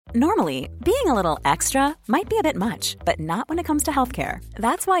Normally, being a little extra might be a bit much, but not when it comes to healthcare.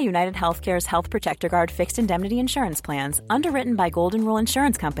 That's why United Healthcare's Health Protector Guard fixed indemnity insurance plans, underwritten by Golden Rule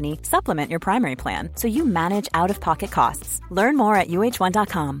Insurance Company, supplement your primary plan so you manage out-of-pocket costs. Learn more at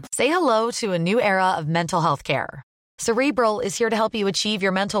uh1.com. Say hello to a new era of mental health care. Cerebral is here to help you achieve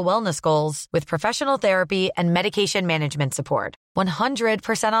your mental wellness goals with professional therapy and medication management support.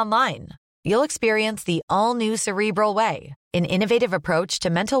 100% online. You'll experience the all-new Cerebral Way, an innovative approach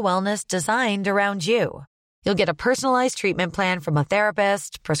to mental wellness designed around you. You'll get a personalized treatment plan from a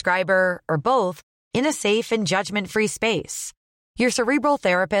therapist, prescriber, or both in a safe and judgment-free space. Your Cerebral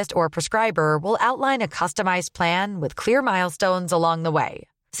therapist or prescriber will outline a customized plan with clear milestones along the way,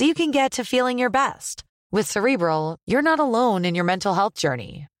 so you can get to feeling your best. With Cerebral, you're not alone in your mental health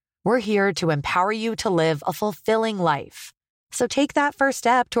journey. We're here to empower you to live a fulfilling life. So take that first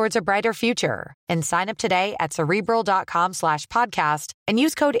step towards a brighter future and sign up today at Cerebral.com/podcast and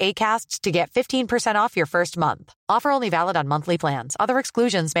use code ACAST to get 15% off your first month. Offer only valid on monthly plans. Other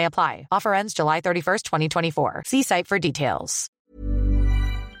exclusions may apply. Offer ends July 31st, 2024. See site for details.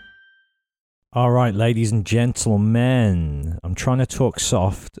 All right, ladies and gentlemen, I'm trying to talk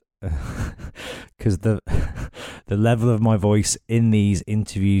soft because the level of my voice in these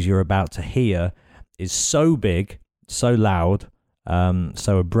interviews you're about to hear is so big, so loud,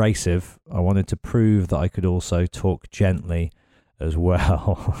 so abrasive. I wanted to prove that I could also talk gently as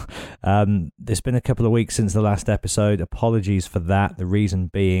well. It's been a couple of weeks since the last episode. Apologies for that. The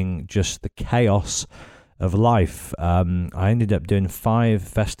reason being just the chaos of life. I ended up doing 5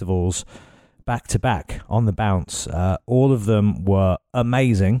 festivals back to back on the bounce. All of them were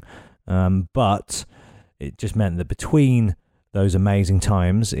amazing, but it just meant that between those amazing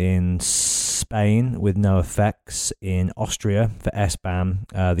times in Spain with No Effects, in Austria for SBAM,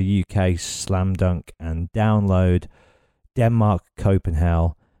 the UK Slam Dunk and Download, Denmark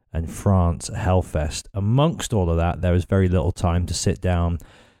Copenhell, and France Hellfest. Amongst all of that, there was very little time to sit down,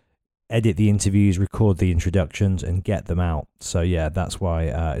 edit the interviews, record the introductions, and get them out. So yeah, that's why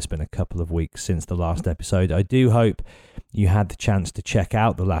it's been a couple of weeks since the last episode. I do hope you had the chance to check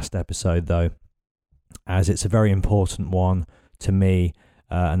out the last episode, though, as it's a very important one to me,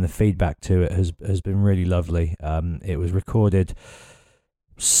 and the feedback to it has been really lovely. It was recorded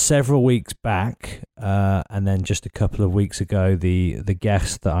several weeks back, and then just a couple of weeks ago, the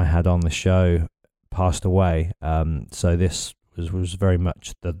guest that I had on the show passed away. So this was very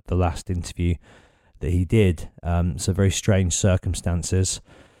much the last interview that he did. So very strange circumstances,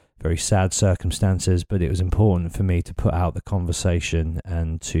 very sad circumstances, but it was important for me to put out the conversation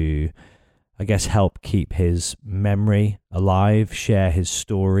and to, I guess, help keep his memory alive, share his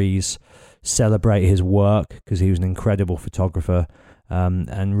stories, celebrate his work, because he was an incredible photographer,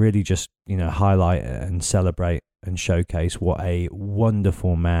 and really just, highlight and celebrate and showcase what a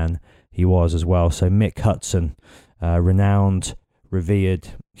wonderful man he was as well. So Mick Hudson, renowned, revered,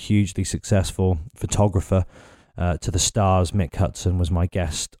 hugely successful photographer to the stars. Mick Hudson was my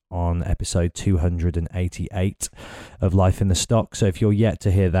guest on episode 288 of Life in the Stock. So if you're yet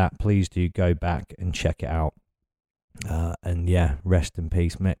to hear that, please do go back and check it out. And yeah, rest in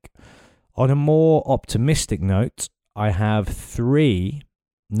peace, Mick. On a more optimistic note, I have 3,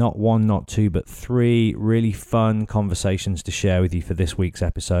 not 1, not 2, but 3 really fun conversations to share with you for this week's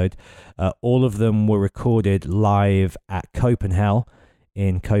episode. All of them were recorded live at Copenhell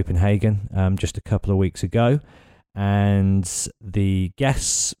in Copenhagen just a couple of weeks ago. And the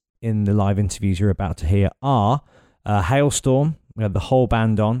guests in the live interviews you're about to hear are Halestorm. We had the whole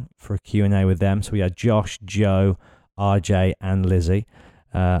band on for a Q&A with them. So we had Josh, Joe, RJ, and Lizzie.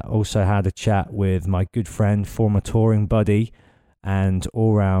 Also had a chat with my good friend, former touring buddy, and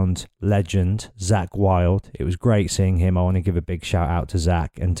all-round legend, Zakk Wylde. It was great seeing him. I want to give a big shout-out to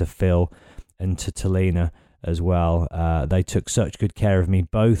Zakk and to Phil and to Talina as well. They took such good care of me,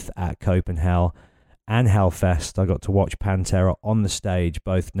 both at Copenhell and Hellfest. I got to watch Pantera on the stage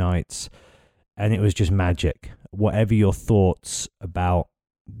both nights, and it was just magic. Whatever your thoughts about,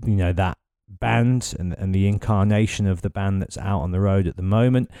 that band and the incarnation of the band that's out on the road at the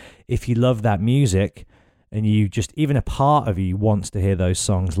moment, if you love that music, and you just, even a part of you wants to hear those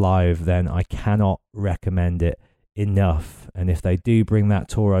songs live, then I cannot recommend it enough. And if they do bring that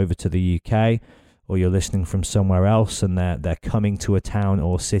tour over to the UK, or you're listening from somewhere else and they're coming to a town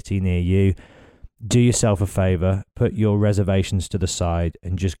or city near you, do yourself a favor, put your reservations to the side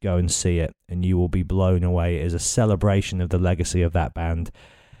and just go and see it, and you will be blown away. It is a celebration of the legacy of that band.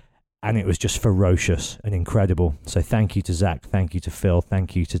 and it was just ferocious and incredible. So thank you to Zakk, thank you to Phil,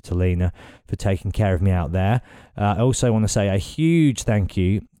 thank you to Talina for taking care of me out there. I also want to say a huge thank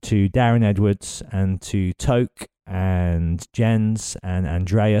you to Darren Edwards and to Toke and Jens and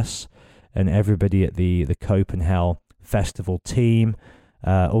Andreas and everybody at the Copenhell Festival team.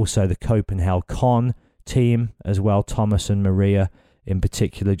 Also the Copenhell Con team as well, Thomas and Maria in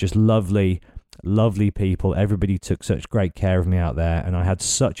particular, just lovely people. Everybody took such great care of me out there, and I had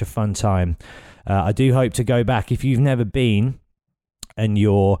such a fun time. I do hope to go back. If you've never been and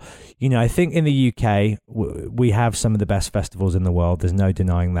I think in the UK we have some of the best festivals in the world, there's no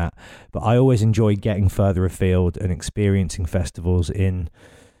denying that, but I always enjoy getting further afield and experiencing festivals in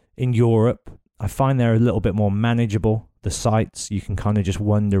Europe. I find they're a little bit more manageable. The sites, you can kind of just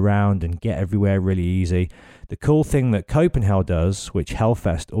wander around and get everywhere really easy. The cool thing that Copenhell does, which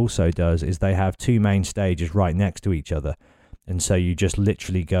Hellfest also does, is they have 2 main stages right next to each other. And so you just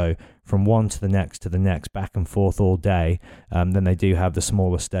literally go from one to the next, back and forth all day. Then they do have the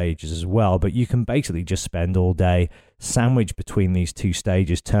smaller stages as well. But you can basically just spend all day sandwiched between these 2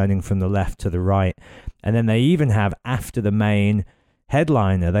 stages, turning from the left to the right. And then they even have, after the main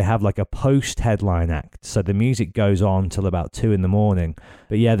headliner, they have like a post-headline act. So the music goes on till about 2 a.m.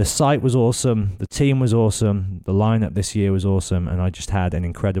 But yeah, the site was awesome. The team was awesome. The lineup this year was awesome. And I just had an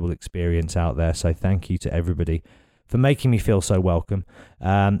incredible experience out there. So thank you to everybody for making me feel so welcome.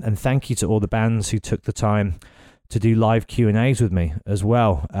 And thank you to all the bands who took the time to do live Q&As with me as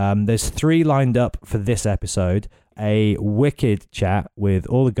well. There's 3 lined up for this episode. A wicked chat with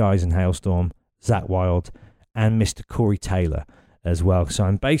all the guys in Halestorm, Zakk Wylde, and Mr. Corey Taylor as well. So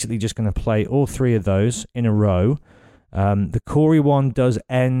I'm basically just going to play all 3 of those in a row. The Corey one does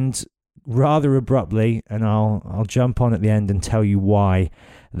end rather abruptly, and I'll jump on at the end and tell you why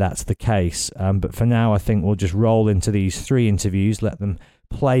that's the case. But for now, I think we'll just roll into these 3 interviews, let them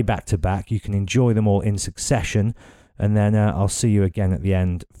play back to back. You can enjoy them all in succession, and then I'll see you again at the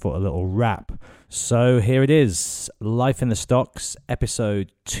end for a little wrap. So here it is, Life in the Stocks,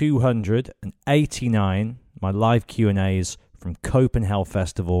 episode 289, my live Q&As from Copenhell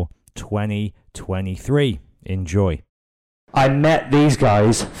Festival 2023. Enjoy. I met these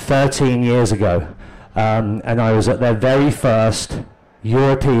guys 13 years ago, and I was at their very first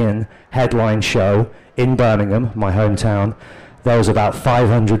European headline show in Birmingham, my hometown. There was about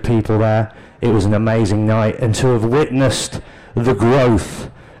 500 people there. It was an amazing night, and to have witnessed the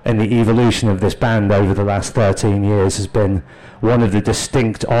growth and the evolution of this band over the last 13 years has been one of the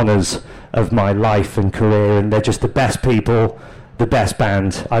distinct honours of my life and career, and they're just the best people, the best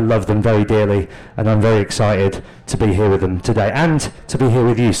band. I love them very dearly, and I'm very excited to be here with them today and to be here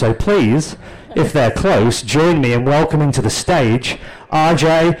with you. So please, if they're close, join me in welcoming to the stage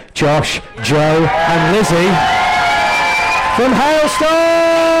RJ, Josh, Joe and Lizzie from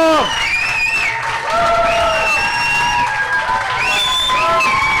Halestorm!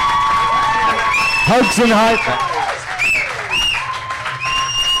 Hugs and hype.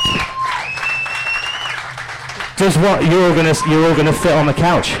 Just what you're all gonna fit on the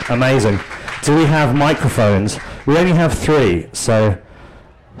couch. Amazing. Do we have microphones? We only have 3, so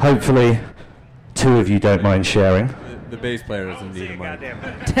hopefully 2 of you don't mind sharing. The bass player doesn't need a mic.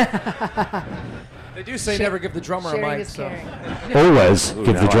 They do say never give the drummer a mic. So. Always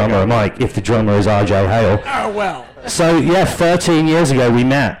give the drummer a mic if the drummer is RJ Hale. Oh well. So yeah, 13 years ago we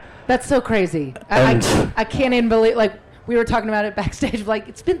met. That's so crazy. I can't even believe. Like we were talking about it backstage. Like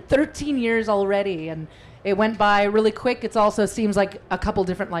it's been 13 years already, and it went by really quick. It also seems like a couple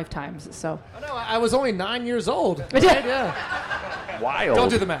different lifetimes. So. Oh, no, I was only 9 years old. Right? Yeah. Wild. Don't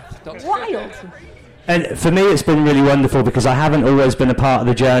do the math. Wild. And for me, it's been really wonderful because I haven't always been a part of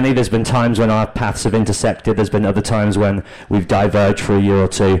the journey. There's been times when our paths have intersected. There's been other times when we've diverged for a year or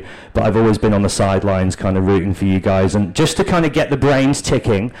 2. But I've always been on the sidelines kind of rooting for you guys. And just to kind of get the brains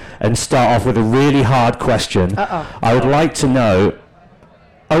ticking and start off with a really hard question, I would like to know,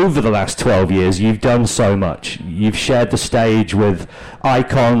 over the last 12 years, you've done so much. You've shared the stage with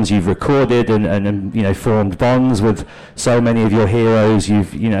icons, you've recorded and formed bonds with so many of your heroes.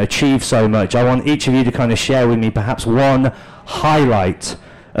 You've achieved so much. I want each of you to kind of share with me perhaps one highlight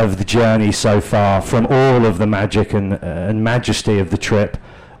of the journey so far from all of the magic and majesty of the trip.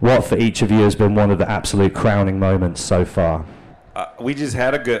 What for each of you has been one of the absolute crowning moments so far? We just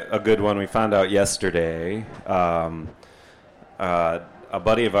had a good one. We found out yesterday. A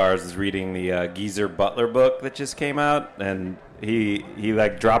buddy of ours is reading the Geezer Butler book that just came out, and he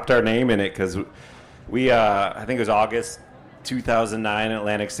like dropped our name in it because we I think it was August 2009 in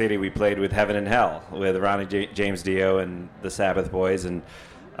Atlantic City. We played with Heaven and Hell with Ronnie James Dio and the Sabbath Boys, and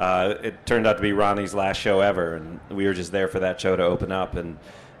it turned out to be Ronnie's last show ever, and we were just there for that show to open up. And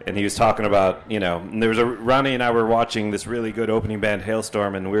he was talking about, and Ronnie and I were watching this really good opening band,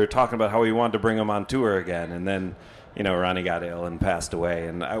 Halestorm, and we were talking about how we wanted to bring them on tour again. And then, Ronnie got ill and passed away,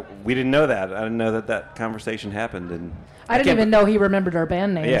 and we didn't know that. I didn't know that conversation happened, and I didn't even know he remembered our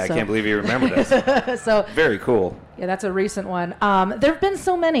band name. Yeah, so. I can't believe he remembered us. So very cool. Yeah, that's a recent one. There have been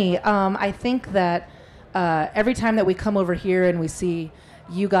so many. I think that every time that we come over here and we see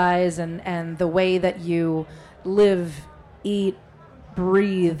you guys and the way that you live, eat,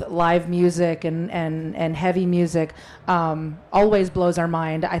 breathe live music and heavy music always blows our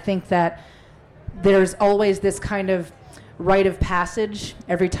mind. I think that there's always this kind of rite of passage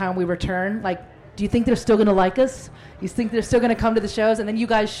every time we return. Like, do you think they're still going to like us? You think they're still going to come to the shows? And then you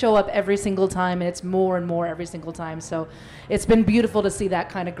guys show up every single time, and it's more and more every single time. So it's been beautiful to see that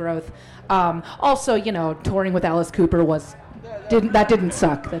kind of growth. Also, touring with Alice Cooper didn't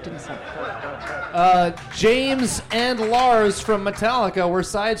suck. That didn't suck. James and Lars from Metallica were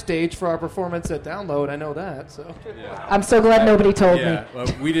side stage for our performance at Download. I know that. So yeah. I'm so glad nobody told me. Well,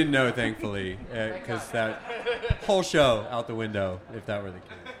 we didn't know, thankfully, because that whole show out the window, if that were the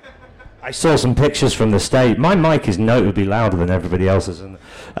case. I saw some pictures from the stage. My mic is notably louder than everybody else's, and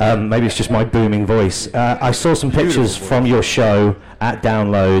maybe it's just my booming voice. I saw some pictures from your show at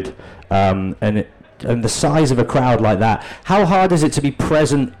Download, and the size of a crowd like that. How hard is it to be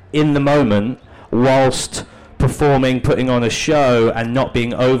present in the moment whilst performing, putting on a show, and not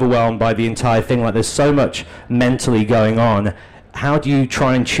being overwhelmed by the entire thing? Like, there's so much mentally going on. How do you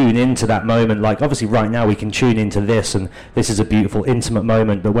try and tune into that moment? Like, obviously right now we can tune into this, and this is a beautiful, intimate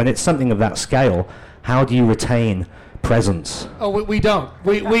moment, but when it's something of that scale, how do you retain presence? Oh, we don't.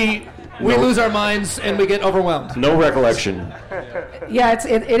 We lose our minds and we get overwhelmed. No recollection. Yeah,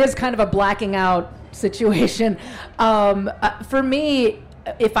 it is kind of a blacking out situation. For me,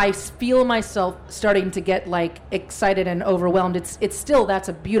 if I feel myself starting to get excited and overwhelmed, it's still, that's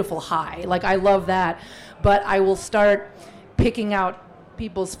a beautiful high. Like, I love that, but I will start picking out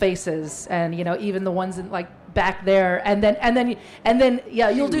people's faces, and even the ones in back there, and then yeah,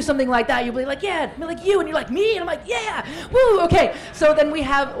 you'll do something like that. You'll be like, yeah, I'm like you, and you're like me, and I'm like, yeah, woo, okay. So then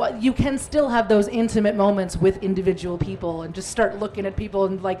you can still have those intimate moments with individual people, and just start looking at people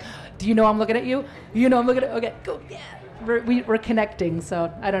and do you know I'm looking at you? I'm looking at, okay, go, yeah. We're connecting,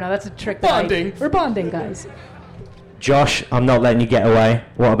 so I don't know. That's a trick. Bonding. We're bonding, guys. Josh, I'm not letting you get away.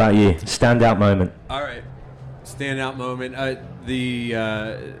 What about you? Standout moment. All right. Standout moment.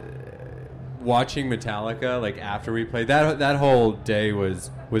 Watching Metallica after we played that whole day was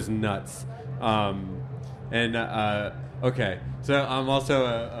nuts. Okay, so I'm also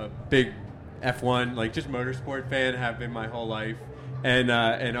a big F1 just motorsport fan, have been my whole life, and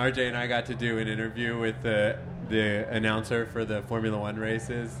RJ and I got to do an interview with the announcer for the Formula One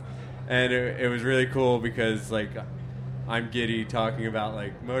races, and it was really cool because I'm giddy talking about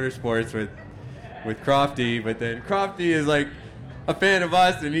motorsports with Crofty, but then Crofty is a fan of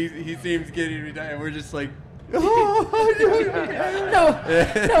us, and he seems giddy to be dying, and we're just no,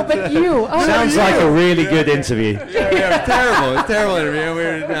 but you. Oh, sounds like a really good interview. Yeah, it's terrible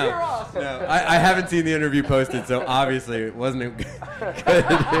interview. No, I haven't seen the interview posted, so obviously it wasn't a good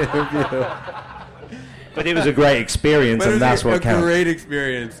interview. But it was a great experience, and that's what counts. A great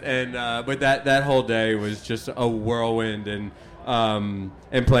experience, and but that whole day was just a whirlwind, and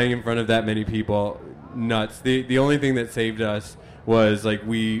playing in front of that many people, nuts. The only thing that saved us was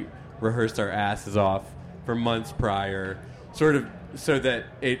we rehearsed our asses off for months prior, sort of so that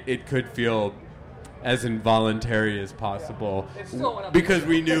it could feel as involuntary as possible, because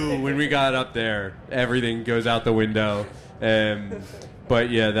we knew when we got up there everything goes out the window. But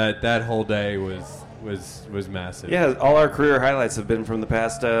yeah, that whole day was massive. Yeah, all our career highlights have been from the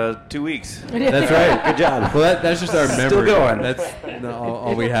past 2 weeks. That's right. Good job. Well, that's just our memory. Still going. That's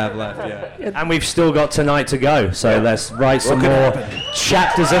all we have left. Yeah. And we've still got tonight to go, so let's write some more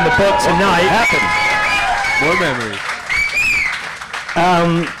chapters in the book tonight. More memories.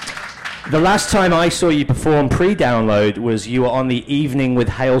 The last time I saw you perform pre-download was you were on the Evening with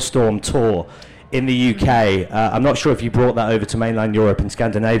Halestorm tour in the UK. I'm not sure if you brought that over to mainland Europe and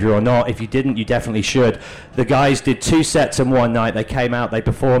Scandinavia or not. If you didn't, you definitely should. The guys did 2 sets in one night. They came out, they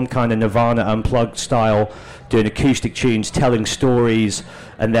performed kind of Nirvana Unplugged style, doing acoustic tunes, telling stories,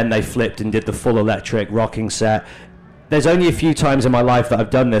 and then they flipped and did the full electric rocking set. there's only a few times in my life that I've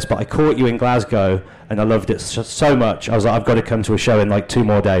done this, but I caught you in Glasgow and I loved it so much. I was like, I've got to come to a show in like 2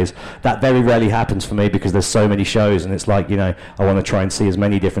 more days. That very rarely happens for me because there's so many shows, and it's like, you know, I want to try and see as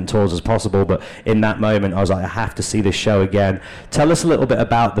many different tours as possible. But in that moment, I was like, I have to see this show again. Tell us a little bit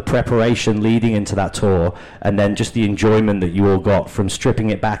about the preparation leading into that tour, and then just the enjoyment that you all got from stripping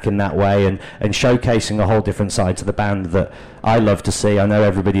it back in that way and showcasing a whole different side to the band that I love to see. I know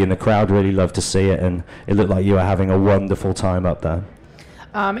everybody in the crowd really loved to see it, and it looked like you were having a wonderful time up there.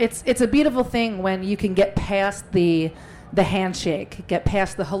 It's a beautiful thing when you can get past the handshake, get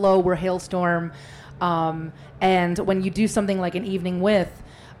past the hello, we're Halestorm, and when you do something like an evening with,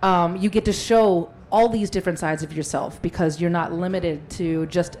 you get to show all these different sides of yourself because you're not limited to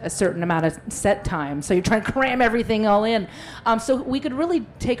just a certain amount of set time. So you're trying to cram everything all in. So we could really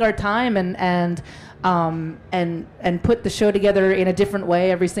take our time and put the show together in a different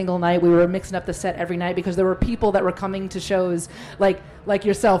way every single night. We were mixing up the set every night because there were people that were coming to shows like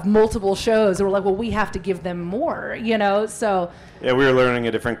yourself, multiple shows. And we're like, well, we have to give them more, you know. So yeah, we were learning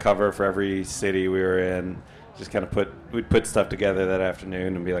a different cover for every city we were in. Just kind of we'd put stuff together that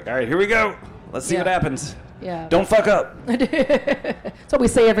afternoon and be like, all right, here we go. Let's see what happens. Yeah. Don't fuck up. That's what we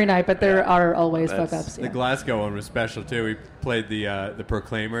say every night, but there are always fuck-ups. The Glasgow one was special, too. We played the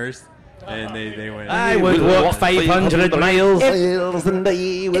Proclaimers, and they went... I would walk 500 miles.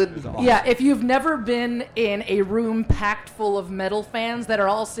 Yeah, if you've never been in a room packed full of metal fans that are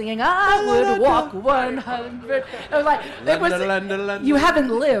all singing, I would walk 100... you haven't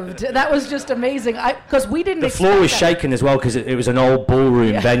lived. That was just amazing. Because we didn't expect The floor was that. shaking as well because it was an old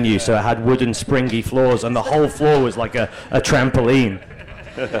ballroom venue, so it had wooden springy floors, and the whole floor was like a trampoline.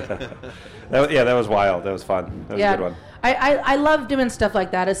 That was wild. That was fun. That was a good one. I love doing stuff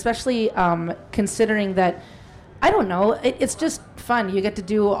like that, especially considering that, I don't know, it's just fun. You get to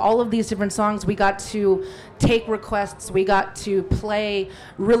do all of these different songs. We got to take requests. We got to play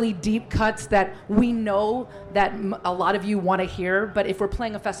really deep cuts that we know that a lot of you want to hear. But if we're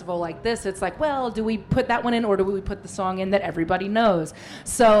playing a festival like this, it's like, well, do we put that one in or do we put the song in that everybody knows?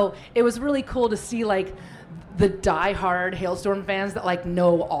 So it was really cool to see like the die-hard Halestorm fans that like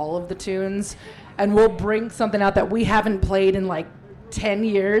know all of the tunes, and we'll bring something out that we haven't played in like 10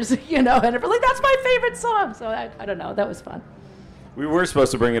 years, you know, and we're like, that's my favorite song. So I don't know, that was fun. We were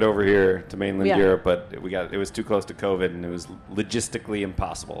supposed to bring it over here to mainland Europe, but it was too close to COVID, and it was logistically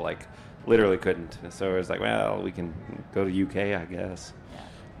impossible. Like, literally couldn't. So it was like, well, we can go to UK, I guess.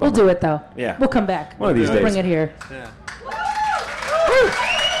 We'll do it though. Yeah. We'll come back. One of these days. Bring it here. Yeah.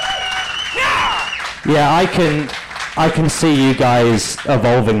 Yeah, I can see you guys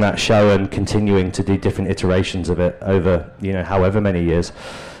evolving that show and continuing to do different iterations of it over, you know, however many years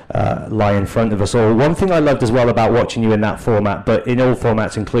lie in front of us all. One thing I loved as well about watching you in that format, but in all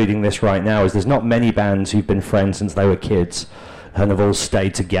formats, including this right now, is there's not many bands who've been friends since they were kids and have all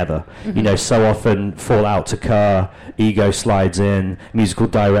stayed together. Mm-hmm. You know, so often fallouts occur, ego slides in, musical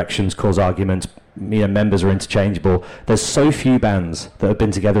directions cause arguments, you know, members are interchangeable. There's so few bands that have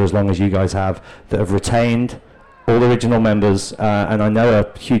been together as long as you guys have that have retained all original members, and I know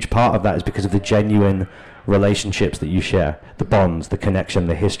a huge part of that is because of the genuine relationships that you share, the bonds, the connection,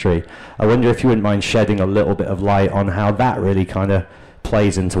 the history. I wonder if you wouldn't mind shedding a little bit of light on how that really kind of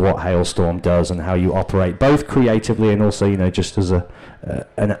plays into what Halestorm does and how you operate, both creatively and also, you know, just as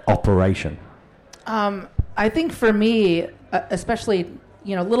an operation. I think for me, especially,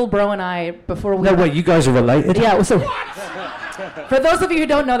 you know, Little Bro and I, before we... No, wait, you guys are related? Yeah, so... For those of you who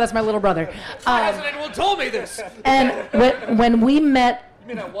don't know, that's my little brother. Why hasn't anyone told me this? And when we met... You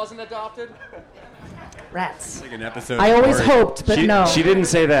mean I wasn't adopted? Rats. Like an episode. I always hoped, but no. She didn't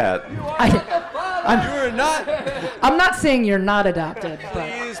say that. You were not. I'm not saying you're not adopted.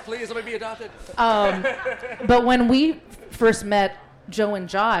 Please let me be adopted. But when we first met Joe and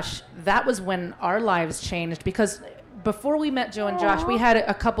Josh, that was when our lives changed, because before we met Joe and Josh, we had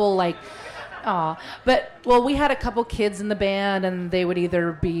a couple like... we had a couple kids in the band, and they would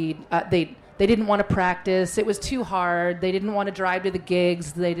either be... They didn't want to practice. It was too hard. They didn't want to drive to the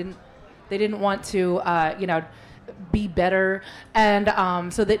gigs. They didn't want to, be better, and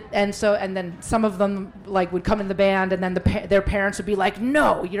then some of them like would come in the band, and then their parents would be like,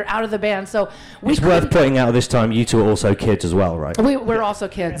 "No, you're out of the band." So it's worth pointing out this time you two are also kids as well, right? We're also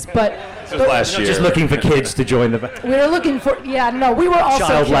kids, but last year. Just looking for kids to join the band. We were looking for we were also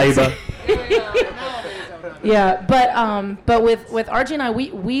child kids. labor. Yeah, but with RJ and I,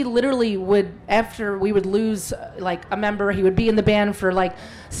 we literally would, after we would lose like a member, he would be in the band for like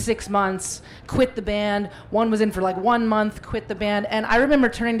 6 months, quit the band. One was in for like 1 month, quit the band. And I remember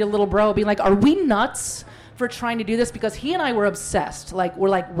turning to Little Bro being like, are we nuts for trying to do this because he and I were obsessed.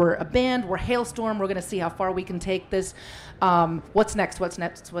 We're a band, we're Halestorm, we're going to see how far we can take this. What's next?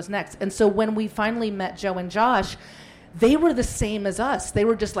 And so when we finally met Joe and Josh, they were the same as us. They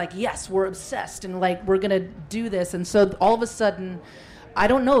were just like, yes, we're obsessed and like we're going to do this. And so all of a sudden, I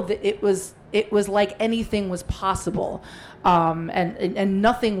don't know, that it was like anything was possible. And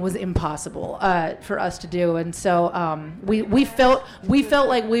nothing was impossible for us to do. And so we felt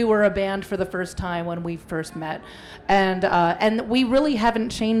like we were a band for the first time when we first met. And we really haven't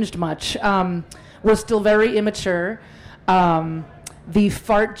changed much. We're still very immature. The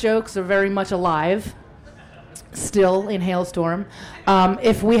fart jokes are very much alive. Still in Halestorm.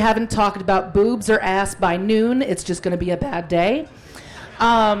 If we haven't talked about boobs or ass by noon, it's just going to be a bad day.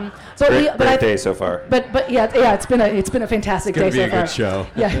 Great day so far. But yeah, it's been a fantastic day so far. It's gonna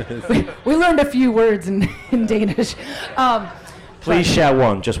be a good Yeah, show. we learned a few words in Danish. Please shout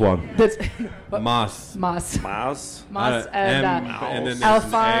one, just one. Moss. Moss. Mouse? Moss and then there's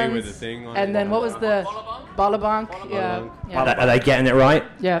Alphonse, an A with a thing on it. and then what was the Balabank? Yeah. Are they getting it right?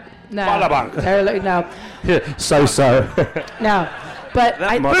 Yeah. No. Balabank. No. So. No. But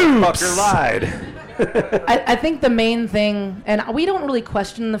That motherfucker lied. I think the main thing, and we don't really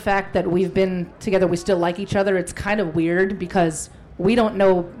question the fact that we've been together, we still like each other. It's kind of weird because we don't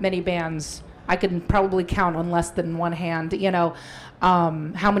know many bands. I can probably count on less than one hand,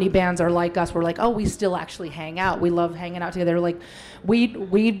 how many bands are like us. We're like, oh, we still actually hang out. We love hanging out together. Like,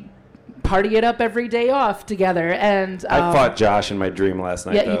 we party it up every day off together. And I fought Josh in my dream last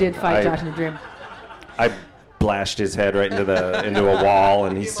night. Yeah, though. you did fight Josh in your dream. I blashed his head right into a wall,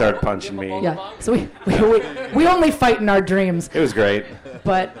 and he started punching me. Yeah, so we only fight in our dreams. It was great.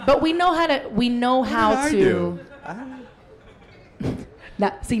 But we know how to.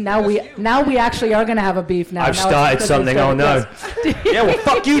 Now we actually are going to have a beef now. I've started something. Oh no! Yeah, well,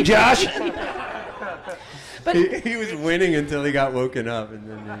 fuck you, Josh. But he was winning until he got woken up, and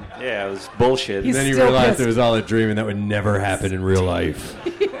then Yeah, it was bullshit. He's then he still realized pissed. it was all a dream, and that would never happen in real life.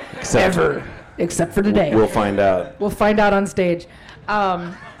 except for today. We'll find out. We'll find out on stage.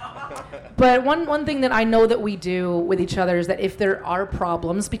 But one thing that I know that we do with each other is that if there are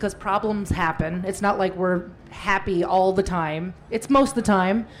problems, because problems happen, it's not like we're happy all the time. It's most of the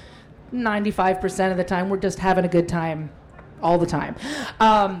time, 95% of the time, we're just having a good time all the time.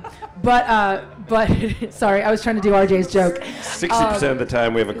 But sorry, I was trying to do RJ's joke. 60% of the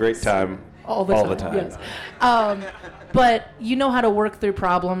time, we have a great time. All the time. Yes. But you know how to work through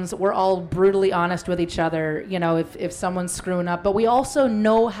problems. We're all brutally honest with each other, if someone's screwing up. But we also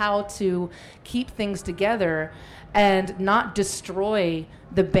know how to keep things together and not destroy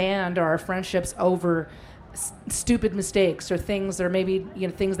the band or our friendships over stupid mistakes or things, or maybe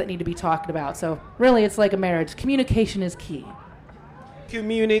things that need to be talked about. So really, it's like a marriage. Communication is key.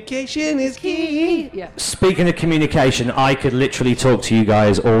 Communication is key. Yeah. Speaking of communication, I could literally talk to you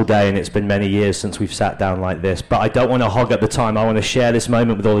guys all day, and it's been many years since we've sat down like this, but I don't want to hog up the time. I want to share this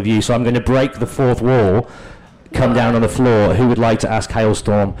moment with all of you, so I'm going to break the fourth wall, come down on the floor. Who would like to ask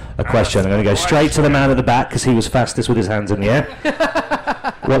Halestorm a question? I'm going to go straight to the man at the back because he was fastest with his hands in the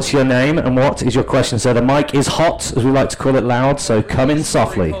air. What's your name and what is your question? So the mic is hot, as we like to call it, loud, so come in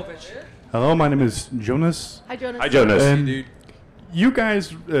softly. Hello, my name is Jonas. Hi, Jonas. Hi, Jonas. And you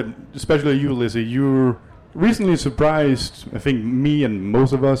guys, especially you, Lizzie, you recently surprised, I think, me and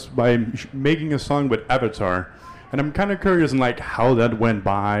most of us by making a song with Avatar. And I'm kind of curious in how that went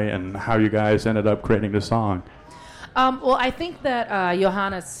by and how you guys ended up creating the song. Well, I think that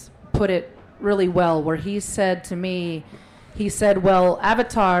Johannes put it really well, where he said to me, well,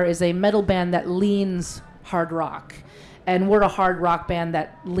 Avatar is a metal band that leans hard rock. And we're a hard rock band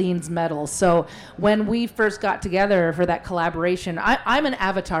that leans metal. So when we first got together for that collaboration, I'm an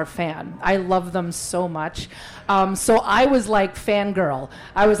Avatar fan. I love them so much. So I was like fangirl.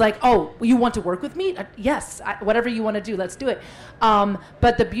 I was like, oh, you want to work with me? Yes, whatever you want to do, let's do it.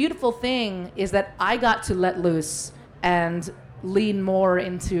 But the beautiful thing is that I got to let loose and lean more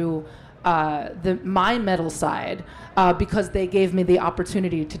into my metal side because they gave me the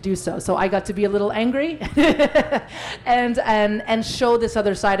opportunity to do so. So I got to be a little angry and show this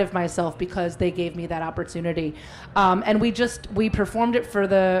other side of myself because they gave me that opportunity. And we performed it for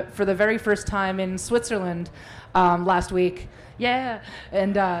the very first time in Switzerland last week. Yeah,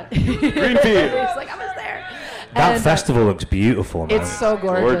 and Greenfield. It's like I was there. That festival looks beautiful, man. It's so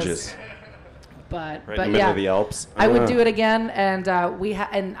gorgeous. Right But in the middle of the Alps. I would do it again, and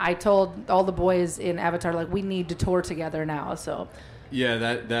and I told all the boys in Avatar, we need to tour together now. So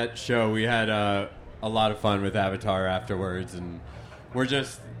Yeah, that show, we had a lot of fun with Avatar afterwards, and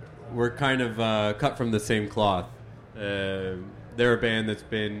we're kind of cut from the same cloth. They're a band that's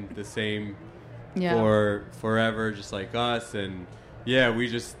been the same for forever, just like us. And yeah, we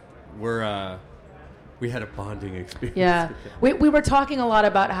had a bonding experience. Yeah, we were talking a lot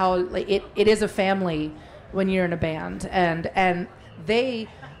about how like, it is a family when you're in a band, and they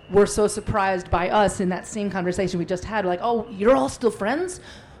were so surprised by us in that same conversation we just had. Like, oh, you're all still friends?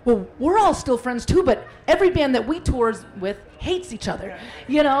 Well, we're all still friends too, but every band that we tours with hates each other,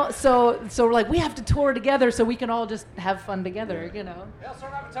 you know. So we're like, we have to tour together so we can all just have fun together, you know.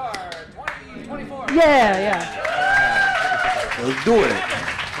 Halestorm Avatar 2024. Yeah. Let's do it.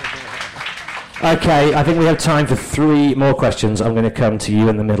 Okay, I think we have time for 3 more questions. I'm going to come to you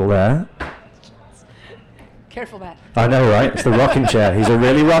in the middle there. Careful, Matt. I know, right? It's the rocking chair. He's a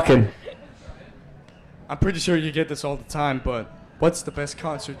really rocking. I'm pretty sure you get this all the time, but what's the best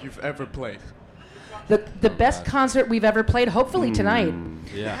concert you've ever played? The best concert we've ever played, hopefully tonight.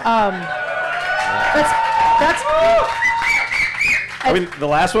 Yeah. That's. I mean, the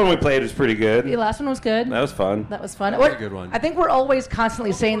last one we played was pretty good. The last one was good. That was fun. That was fun. That was a good one. I think we're always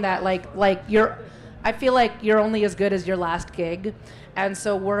constantly saying that, like I feel like you're only as good as your last gig, and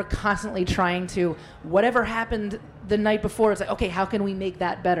so we're constantly trying to, whatever happened the night before, it's like, okay, how can we make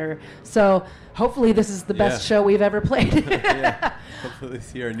that better? So hopefully this is the best show we've ever played. Yeah. Hopefully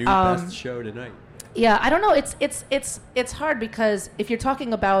see our new best show tonight. Yeah, I don't know. It's hard because if you're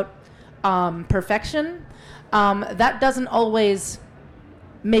talking about perfection, that doesn't always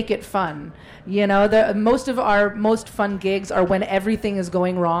make it fun. You know, most of our most fun gigs are when everything is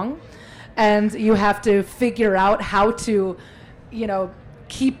going wrong, and you have to figure out how to, you know,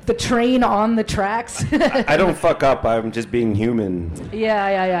 keep the train on the tracks. I don't fuck up. I'm just being human.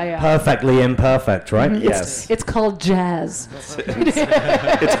 Yeah. Perfectly imperfect, right? Mm-hmm. Yes. It's called jazz.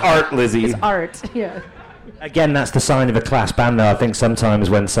 It's art, Lizzie. It's art. Yeah. Again, that's the sign of a class band, though. I think sometimes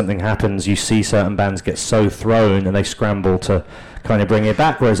when something happens, you see certain bands get so thrown and they scramble to kind of bring it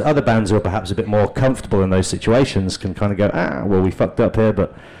back, whereas other bands who are perhaps a bit more comfortable in those situations can kind of go, well, we fucked up here,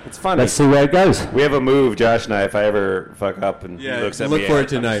 but it's funny. Let's see where it goes. We have a move, Josh and I, if I ever fuck up and he looks at me. Look for it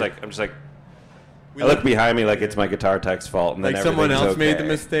tonight. I'm just like I look behind me like it's my guitar tech's fault. And then like someone else made the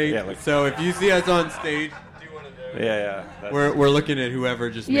mistake. Yeah, so if you see us on stage, do one of those. Yeah. We're looking at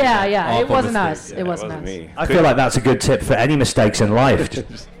whoever just made Yeah. It wasn't mistake. us. It wasn't us. me. I feel like that's a good tip for any mistakes in life.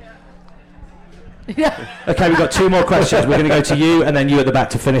 Yeah. Okay, we've got 2 more questions. We're going to go to you and then you at the back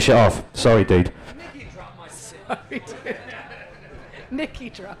to finish it off. Sorry, dude. Nikki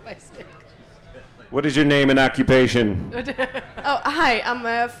dropped my stick. What is your name and occupation? Hi,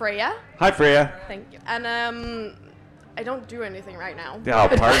 I'm Freya. Hi, Freya. Thank you. And I don't do anything right now. Oh,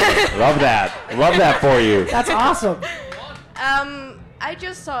 pardon. Love that. Love that for you. That's awesome. I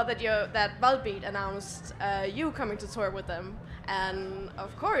just saw that Wylde announced you coming to tour with them, and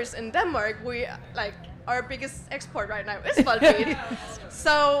of course in Denmark our biggest export right now is Wylde.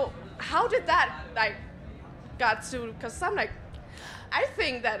 So how did that got to? Because I'm I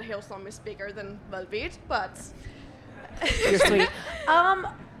think that Halestorm is bigger than Wylde, but You're sweet.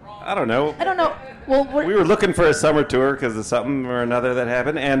 I don't know. Well, we were looking for a summer tour because of something or another that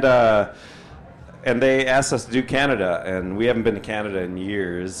happened, and they asked us to do Canada, and we haven't been to Canada in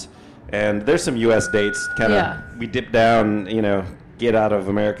years. And there's some U.S. dates. We dip down, get out of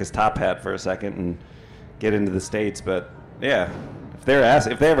America's top hat for a second and get into the States. But yeah, if they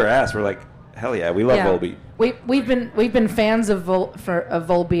ever ask, we're like, hell yeah, we love Volbeat. We've been fans of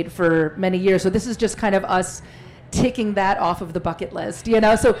Volbeat for many years, so this is just kind of us ticking that off of the bucket list,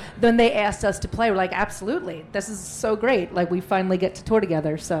 So then they asked us to play. We're like, absolutely, this is so great. Like, we finally get to tour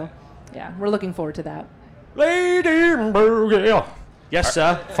together. So, yeah, we're looking forward to that. Lady Yes,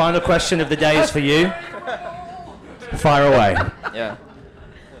 sir. Final question of the day is for you. Fire away. Yeah.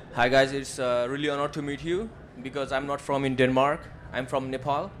 Hi, guys. It's really an honor to meet you because I'm not from in Denmark. I'm from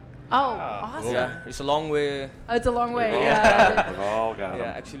Nepal. Oh, awesome. Yeah, it's a long way. It's a long way. We've all got them.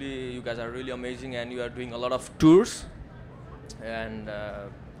 Actually, you guys are really amazing, and you are doing a lot of tours. And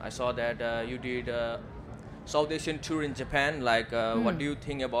I saw that you did a South Asian tour in Japan. What do you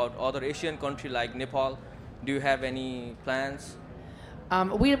think about other Asian countries like Nepal? Do you have any plans?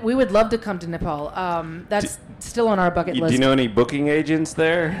 We would love to come to Nepal. That's still on our bucket list. Do you know any booking agents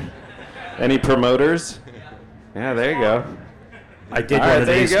there? Any promoters? Yeah, there you go. I did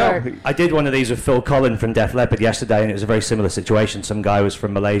one of these with Phil Collin from Def Leppard yesterday, and it was a very similar situation. Some guy was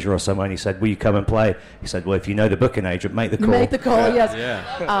from Malaysia or somewhere, and he said, "Will you come and play?" He said, "Well, if you know the booking agent, make the call." Make the call, yes.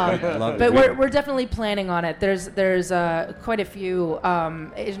 Yeah. But we're definitely planning on it. There's quite a few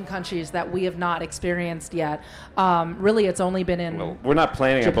Asian countries that we have not experienced yet. Really, it's only been in. Well, we're not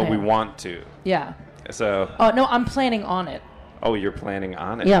planning Japan. it, but we want to. Yeah. So. Oh no, I'm planning on it. Oh, you're planning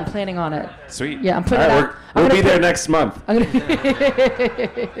on it? Yeah, I'm planning on it. Sweet. Yeah, I'm putting it out. We'll be there next month.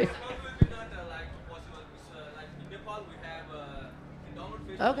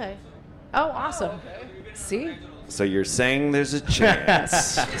 Okay. Oh, awesome. See? So you're saying there's a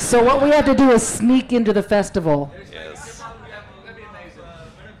chance. So what we have to do is sneak into the festival. Yes.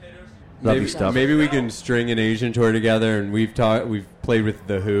 Lovely stuff. Maybe we can string an Asian tour together, and we've played with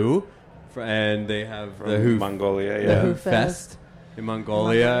The Who, and they have From the Who Mongolia, the yeah. Who Fest in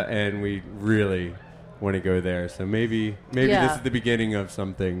Mongolia, and we really want to go there. So maybe this is the beginning of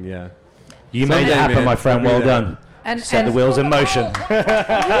something. Yeah. You made it happen, my friend. Well done. Set the wheels in motion.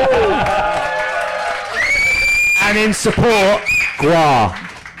 And in support, Gua.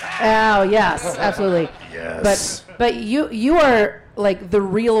 Oh yes, absolutely. Yes. But you are like the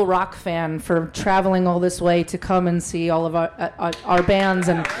real rock fan for traveling all this way to come and see all of our bands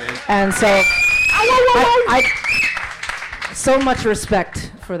and so I so much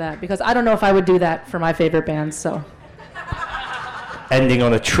respect for that, because I don't know if I would do that for my favorite bands. So Ending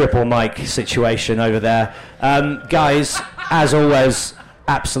on a triple mic situation over there. Guys, as always,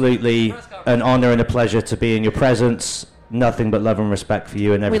 absolutely an honor and a pleasure to be in your presence. Nothing but love and respect for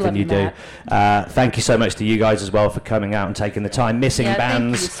you and everything you do. Thank you so much to you guys as well for coming out and taking the time, missing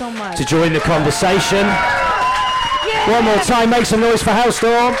bands, thank you so much. to join the conversation. Yay! One more time, make some noise for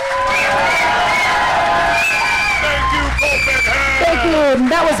Halestorm. Thank you.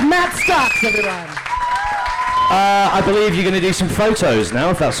 That was Matt Stocks, everyone. I believe you're going to do some photos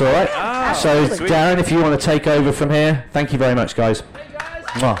now, if that's all right. So, Darren, if you want to take over from here. Thank you very much, guys.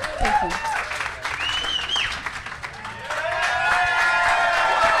 Mwah. Thank you.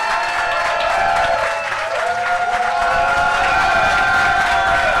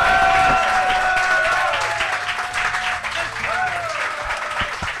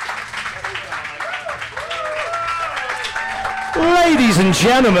 Ladies and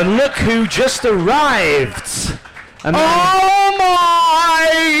gentlemen, look who just arrived. Oh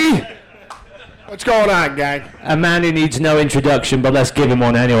my! What's going on, gang? A man who needs no introduction, but let's give him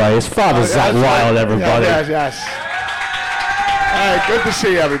one anyway. His father's Zakk Wylde, everybody. Yes. All right, good to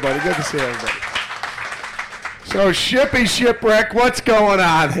see everybody. Good to see everybody. So, Shipwreck, what's going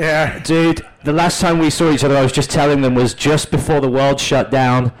on here? Dude, the last time we saw each other, I was just telling them, was just before the world shut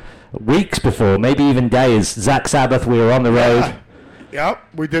down. Weeks before, maybe even days. Zach Sabbath, we were on the road. Yep,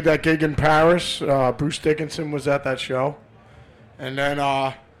 we did that gig in Paris. Bruce Dickinson was at that show. And then,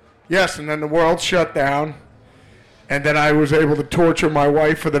 and then the world shut down. And then I was able to torture my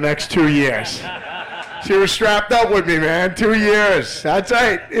wife for the next 2 years. She was strapped up with me, man. 2 years. That's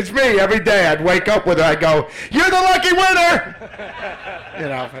right. It's me. Every day I'd wake up with her. I'd go, "You're the lucky winner!"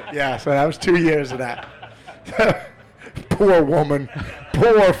 So that was 2 years of that. Poor woman.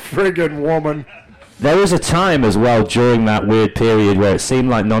 Poor friggin' woman. There was a time as well during that weird period where it seemed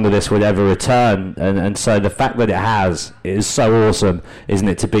like none of this would ever return, and so the fact that it has is so awesome, isn't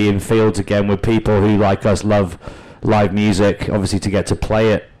it, to be in fields again with people who, like us, love live music. Obviously to get to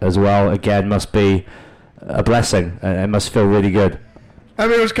play it as well again must be a blessing, and it must feel really good. I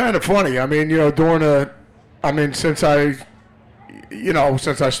mean, it was kind of funny. I mean, since I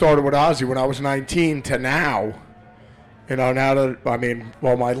started with Ozzy when I was 19 to now, now that,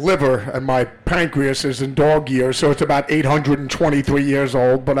 my liver and my pancreas is in dog years, so it's about 823 years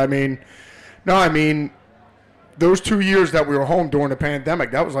old. But those 2 years that we were home during the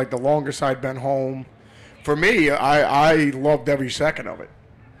pandemic, that was like the longest I'd been home. For me, I loved every second of it.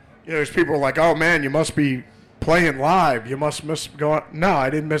 There's people like, "Oh man, you must be playing live. You must miss going." No, I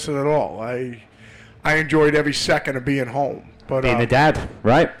didn't miss it at all. I enjoyed every second of being home. But being a dad,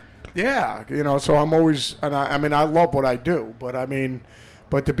 right? Yeah, so I'm always, and I love what I do, but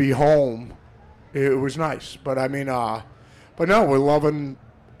to be home, it was nice. But no, we're loving,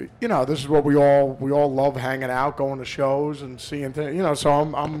 this is what we all love, hanging out, going to shows and seeing things, so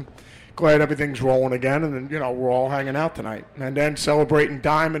I'm glad everything's rolling again, and then, we're all hanging out tonight. And then celebrating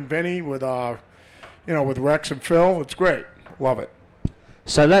Dime and Vinny with Rex and Phil. It's great. Love it.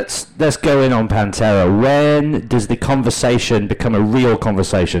 So let's go in on Pantera. When does the conversation become a real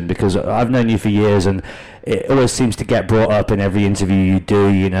conversation? Because I've known you for years, and it always seems to get brought up in every interview you do.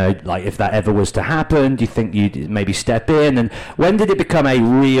 Like if that ever was to happen, do you think you'd maybe step in? And when did it become a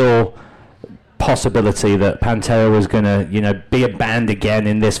real possibility that Pantera was going to, be a band again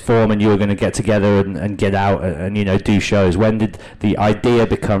in this form, and you were going to get together and get out and do shows? When did the idea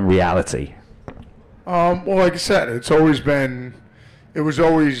become reality? Well, like I said, it was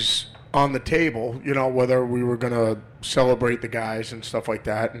always on the table, whether we were going to celebrate the guys and stuff like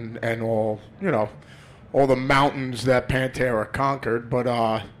that, and all, all the mountains that Pantera conquered. But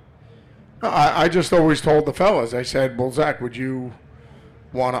I just always told the fellas, I said, "Well, Zakk, would you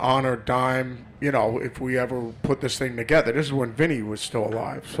want to honor Dime, if we ever put this thing together?" This is when Vinny was still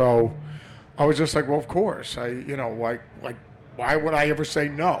alive. So I was just like, well, of course. why would I ever say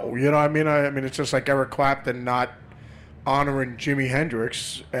no? You know what I mean? I mean, it's just like Eric Clapton not honoring Jimi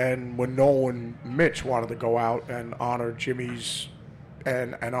Hendrix, and when Noel and Mitch wanted to go out and honor Jimmy's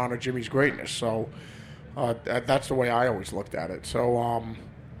greatness. So that's the way I always looked at it. So,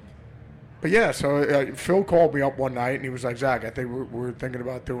 but yeah, so Phil called me up one night and he was like, Zakk, I think we're thinking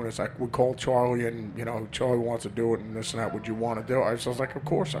about doing this. Like, we called Charlie and, you know, Charlie wants to do it and this and that. Would you want to do it? So I was like, of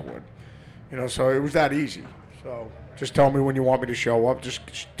course I would. You know, so it was that easy. So just tell me when you want me to show up. Just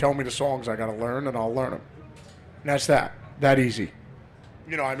tell me the songs I got to learn and I'll learn them. And that's that easy.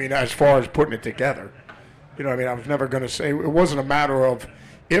 You know, I mean, as far as putting it together. You know what I mean? I was never going to say, it wasn't a matter of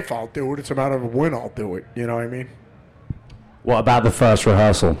if I'll do it, it's a matter of when I'll do it. You know what I mean? What about the first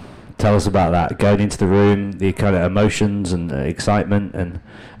rehearsal? Tell us about that. Going into the room, the kind of emotions and excitement, and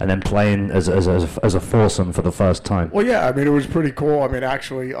then playing as a foursome for the first time. Well, yeah, I mean, it was pretty cool. I mean,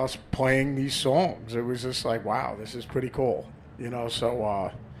 actually, us playing these songs, it was just like, wow, this is pretty cool. You know,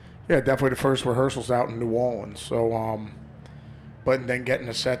 so, yeah, definitely the first rehearsals out in New Orleans. So, but then getting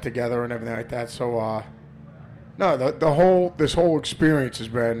a set together and everything like that. So, no, this whole experience has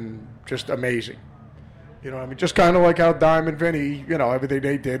been just amazing. You know, I mean, just kind of like how Dime and Vinny, you know, everything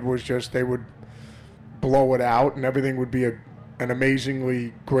they did was just they would blow it out and everything would be an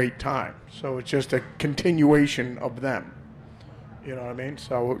amazingly great time. So it's just a continuation of them. You know what I mean?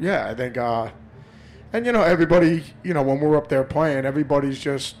 So, yeah, I think, and, you know, everybody, you know, when we're up there playing, everybody's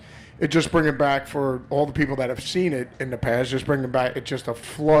just, it's just bringing back for all the people that have seen it in the past, just bringing back, it's just a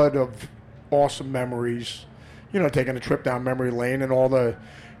flood of awesome memories, you know, taking a trip down memory lane and all the,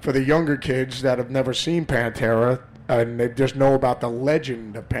 for the younger kids that have never seen Pantera and they just know about the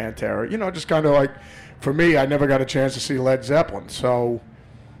legend of Pantera, you know, just kind of like, for me, I never got a chance to see Led Zeppelin. So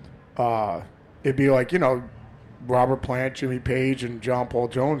it'd be like, you know, Robert Plant, Jimmy Page, and John Paul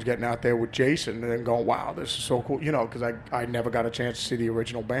Jones getting out there with Jason and then going, wow, this is so cool, you know, because I never got a chance to see the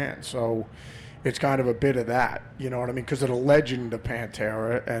original band. So it's kind of a bit of that, you know what I mean, because of the legend of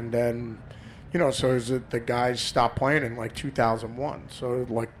Pantera. And then, you know, so the guys stopped playing in like 2001. So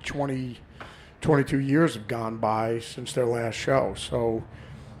like 22 years have gone by since their last show. So,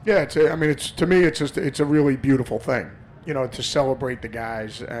 yeah, to me, it's a really beautiful thing, you know, to celebrate the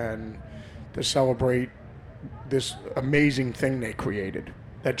guys and to celebrate this amazing thing they created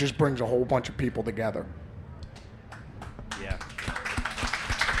that just brings a whole bunch of people together. Yeah.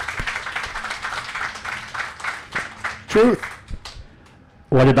 Truth.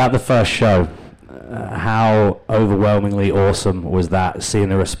 What about the first show? How overwhelmingly awesome was that, seeing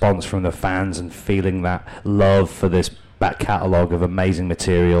the response from the fans and feeling that love for this back catalogue of amazing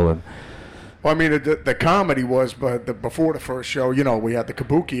material? And well, I mean, the comedy was, but before the first show, you know, we had the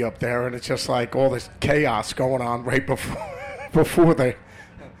kabuki up there, and it's just like all this chaos going on right before the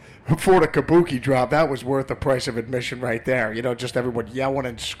kabuki drop. That was worth the price of admission right there. You know, just everyone yelling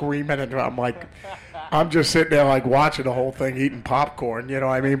and screaming, and I'm like, I'm just sitting there like watching the whole thing, eating popcorn. You know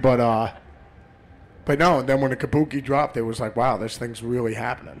what I mean? But no, and then when the kabuki dropped, it was like, wow, this thing's really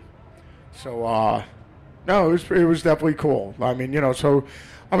happening. So, no, it was definitely cool. I mean, you know, so,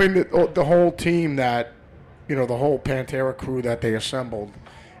 I mean, the whole team that, you know, the whole Pantera crew that they assembled,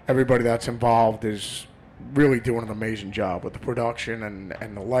 everybody that's involved is really doing an amazing job with the production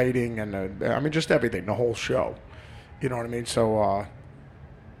and the lighting and, I mean, just everything, the whole show. You know what I mean? So,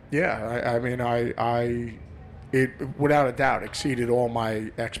 yeah, I mean, it without a doubt exceeded all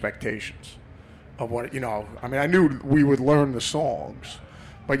my expectations. Of what, you know, I mean, I knew we would learn the songs,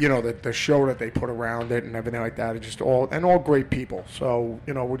 but, you know, the show that they put around it and everything like that, it's just all great people. So,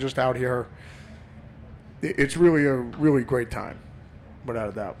 you know, we're just out here. It's really a really great time, without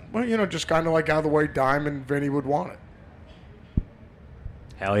a doubt. Well, you know, just kind of like how the way Dime and Vinny would want it.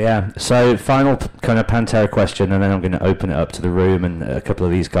 hell yeah. So final kind of Pantera question, and then I'm going to open it up to the room, and a couple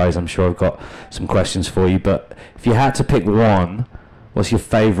of these guys I'm sure have got some questions for you. But if you had to pick one, what's your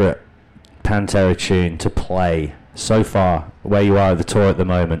favourite Pantera tune to play so far, where you are at the tour at the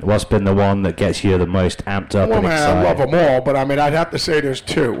moment? What's been the one that gets you the most amped up and excited? I love them all, but I mean, I'd have to say there's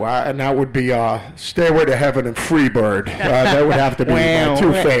two, and that would be Stairway to Heaven and Freebird. That would have to be my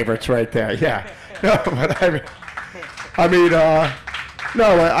two favorites right there, yeah. No, but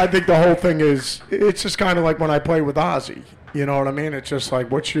I think the whole thing is, it's just kind of like when I play with Ozzy, you know what I mean? It's just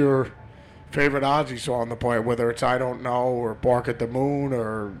like, what's your favorite Ozzy song to play, whether it's I Don't Know or Bark at the Moon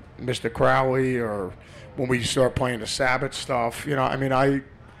or Mr. Crowley, or when we start playing the Sabbath stuff, you know, I mean, I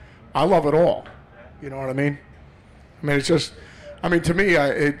love it all, you know what I mean? I mean, it's just, I mean, to me,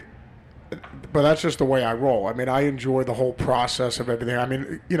 but that's just the way I roll. I mean, I enjoy the whole process of everything. I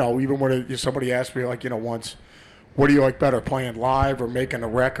mean, you know, even when somebody asked me, like, you know, once, what do you like better, playing live or making the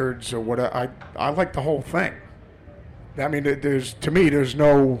records or what? I like the whole thing. I mean, there's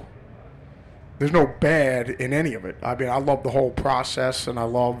no bad in any of it. I mean, I love the whole process, and I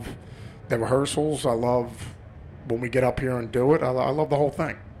love the rehearsals. I love when we get up here and do it. I love the whole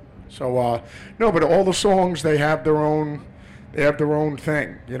thing. So no, but all the songs, they have their own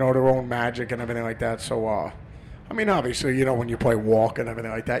thing, you know, their own magic and everything like that. So I mean, obviously, you know, when you play Walk and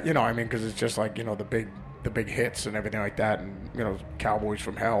everything like that, you know, I mean, because it's just like, you know, the big hits and everything like that, and, you know, Cowboys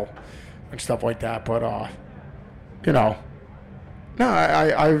from Hell and stuff like that. But you know, no,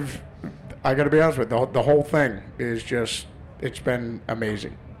 I got to be honest with you, the whole thing is just, it's been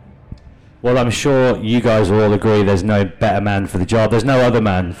amazing. Well, I'm sure you guys will all agree there's no better man for the job. There's no other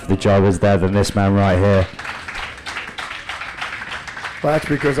man for the job, is there, than this man right here. Well, that's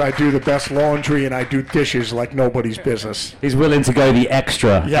because I do the best laundry and I do dishes like nobody's business. He's willing to go the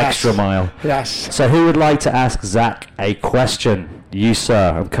extra mile. Yes. So who would like to ask Zakk a question? You,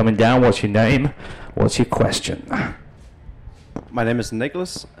 sir. I'm coming down. What's your name? What's your question? My name is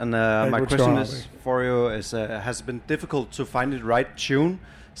Nicholas, and my question is for you is, has it been difficult to find the right tune,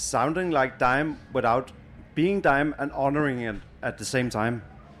 sounding like Dime without being Dime and honoring it at the same time?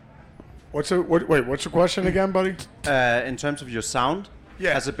 What's the question again, buddy? In terms of your sound,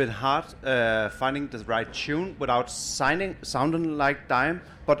 has it been hard finding the right tune without sounding like Dime,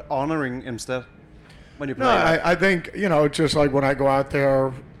 but honoring instead when you play? No, I think, you know, it's just like when I go out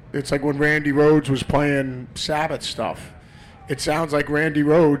there, it's like when Randy Rhoads was playing Sabbath stuff. It sounds like Randy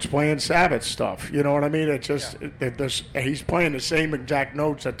Rhoads playing Sabbath stuff. You know what I mean? It's just, he's playing the same exact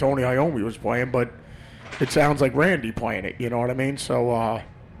notes that Tony Iommi was playing, but it sounds like Randy playing it. You know what I mean? So,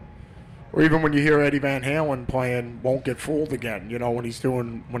 or even when you hear Eddie Van Halen playing Won't Get Fooled Again, you know, when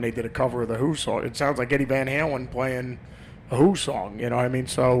they did a cover of the Who song, it sounds like Eddie Van Halen playing a Who song, you know what I mean?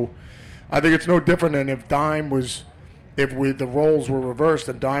 So I think it's no different than if the roles were reversed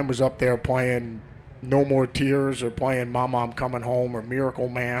and Dime was up there playing No More Tears or playing Mama I'm Coming Home or Miracle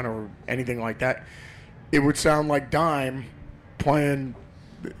Man or anything like that. It would sound like Dime playing,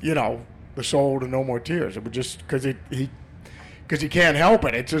 you know, the soul to No More Tears. It would just, because he can't help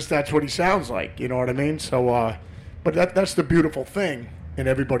it. It's just, that's what he sounds like. You know what I mean? So, but that's the beautiful thing in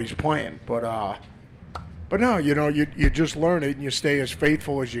everybody's playing. But no, you know, you just learn it and you stay as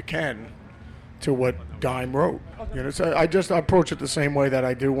faithful as you can to what Dime wrote. You know, so I approach it the same way that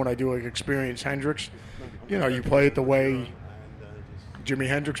I do when I do like Experience Hendrix. You know, you play it the way Jimi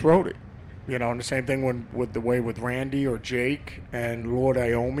Hendrix wrote it. You know, and the same thing with Randy or Jake and Lord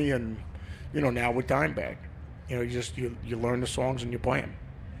Iommi, and you know, now with Dimebag. You know, you learn the songs and you play them.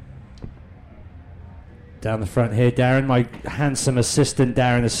 Down the front here, Darren, my handsome assistant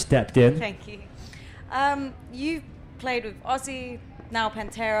Darren has stepped in. Thank you. You've played with Ozzy, now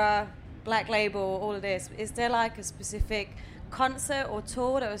Pantera, Black Label, all of this. Is there like a specific concert or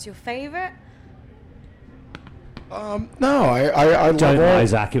tour that was your favorite? No, I don't love lie,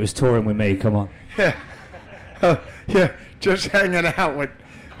 Zakk. It was touring with me. Come on. Yeah, just hanging out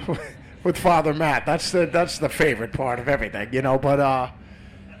with Father Matt. That's the favorite part of everything, you know. But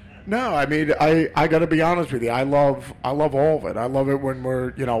no, I mean, I got to be honest with you. I love all of it. I love it when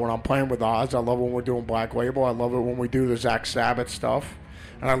when I'm playing with Oz. I love when we're doing Black Label. I love it when we do the Zakk Sabbath stuff.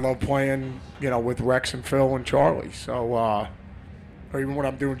 And I love playing, with Rex and Phil and Charlie. So, or even when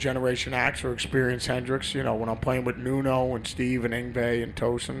I'm doing Generation X or Experience Hendrix, when I'm playing with Nuno and Steve and Yngwie and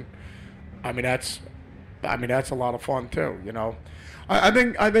Tosin. I mean, that's a lot of fun too. I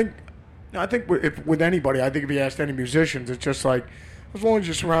think if with anybody, I think if you asked any musicians, it's just like, as long as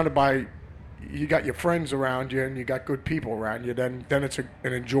you're surrounded by, you got your friends around you and you got good people around you, then it's an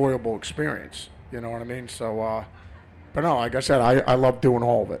enjoyable experience. You know what I mean? So, but no, like I said, I love doing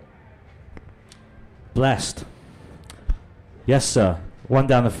all of it. Blessed. Yes, sir. One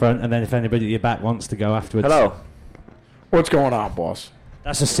down the front, and then if anybody at your back wants to go afterwards. Hello. What's going on, boss?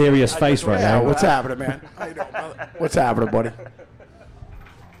 That's a serious face right now. What's happening, man? How you doing, brother? What's happening, buddy?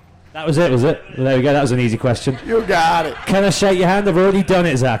 That was it, was it? Well, there we go. That was an easy question. You got it. Can I shake your hand? I've already done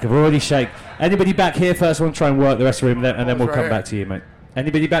it, Zakk. I've already shake. Anybody back here first? I want to try and work the rest of the room, and then we'll come back to you, mate.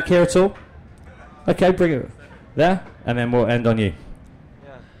 Anybody back here at all? Okay, bring it there, and then we'll end on you.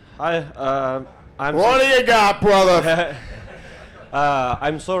 Yeah. Hi. What do you got, brother?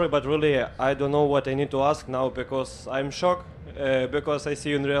 I'm sorry, but really, I don't know what I need to ask now because I'm shocked. Because I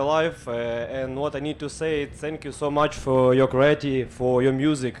see you in real life, and what I need to say is thank you so much for your creativity, for your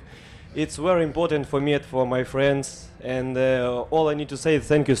music. It's very important for me and for my friends, and all I need to say is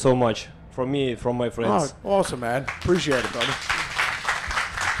thank you so much from me, from my friends. Oh, awesome, man. Appreciate it, brother.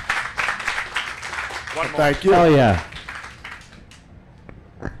 Thank you. Oh, yeah.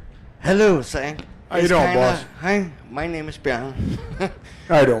 Hello, Zakk. How you doing, boss? Hi, my name is Bjørn.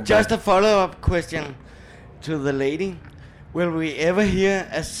 How you doing, Just a follow-up question. to the lady, will we ever hear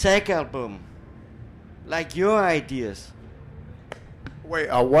a Zakk album? Like your ideas? Wait,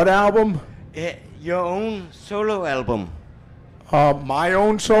 a what album? Your own solo album. My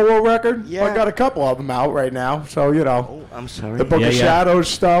own solo record? Yeah. I got a couple of them out right now, so, you know. Oh, I'm sorry. The Book of Shadows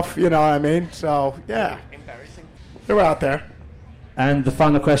stuff, you know what I mean? So, yeah. Embarrassing. They're out there. And the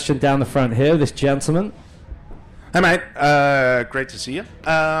final question down the front here, this gentleman. Hi, mate. Great to see you.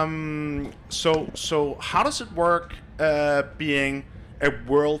 So how does it work being a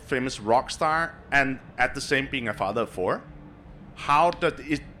world-famous rock star and at the same being a father of 4? How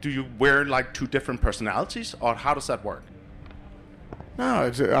do you wear like 2 different personalities, or how does that work?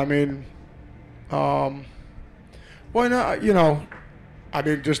 No, I mean, well, no, you know, I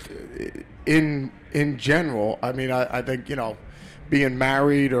mean, just in general, I mean, I think, you know, being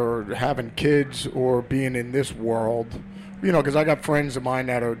married or having kids or being in this world, you know, because I got friends of mine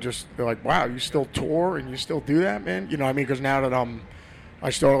that are just, they're like, wow, you still tour and you still do that, man? You know what I mean? Because now that I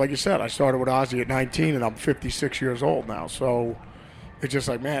started, like you said, I started with Ozzy at 19 and I'm 56 years old now. So it's just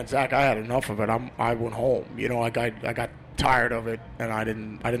like, man, Zakk, I had enough of it. I went home. You know, I got tired of it and I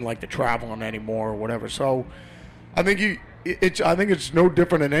didn't like the traveling anymore or whatever. So I think I think it's no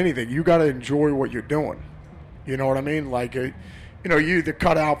different than anything. You got to enjoy what you're doing. You know what I mean? Like, you know, you either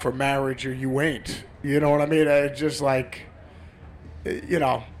cut out for marriage or you ain't. You know what I mean? It's just like, you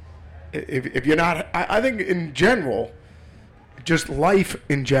know, if you're not, I think in general, just life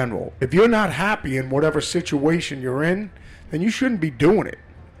in general, if you're not happy in whatever situation you're in, then you shouldn't be doing it.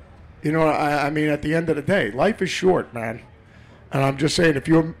 You know, I mean, at the end of the day, life is short, man. And I'm just saying, if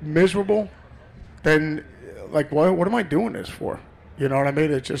you're miserable, then, like, what am I doing this for? You know what I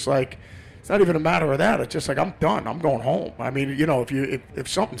mean? It's just like, it's not even a matter of that. It's just like, I'm done. I'm going home. I mean, you know, if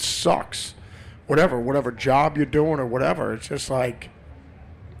something sucks, whatever job you're doing or whatever, it's just like,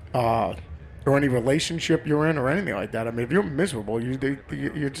 or any relationship you're in or anything like that. I mean, if you're miserable,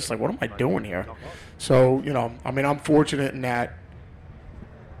 you're just like, what am I doing here? So, you know, I mean, I'm fortunate in that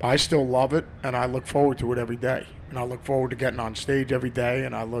I still love it, and I look forward to it every day. And I look forward to getting on stage every day,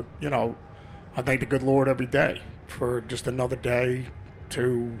 and I thank the good Lord every day for just another day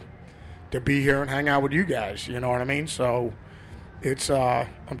to be here and hang out with you guys. You know what I mean? So it's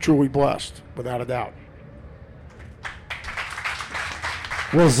I'm truly blessed, without a doubt.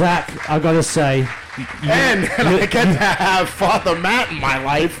 Well, Zakk, I gotta say, and I get to have Father Matt in my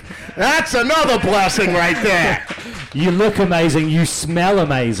life. That's another blessing right there. You look amazing. You smell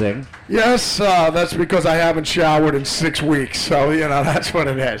amazing. Yes, that's because I haven't showered in 6 weeks. So, you know, that's what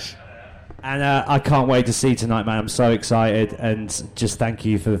it is. And I can't wait to see tonight, man. I'm so excited, and just thank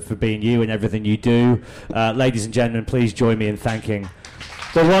you for being you and everything you do. Ladies and gentlemen, please join me in thanking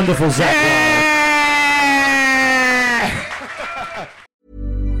the wonderful Zakk.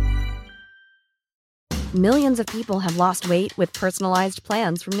 Millions of people have lost weight with personalized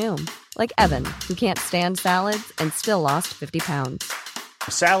plans from Noom. Like Evan, who can't stand salads and still lost 50 pounds.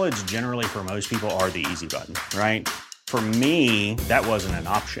 Salads generally for most people are the easy button, right? For me, that wasn't an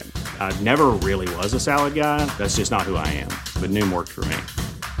option. I never really was a salad guy. That's just not who I am. But Noom worked for me.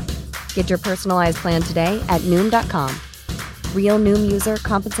 Get your personalized plan today at Noom.com. Real Noom user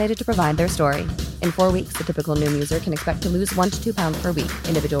compensated to provide their story. In 4 weeks, the typical Noom user can expect to lose 1 to 2 pounds per week.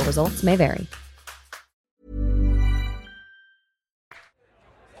 Individual results may vary.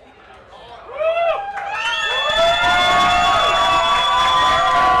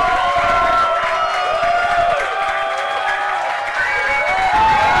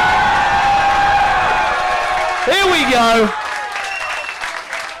 Go.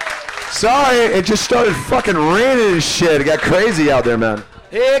 Sorry, it just started fucking raining and shit. It got crazy out there, man.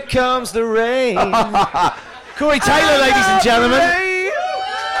 Here comes the rain. Corey Taylor, ladies and gentlemen.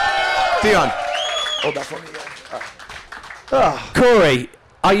 Dion. Hold that for me. Corey,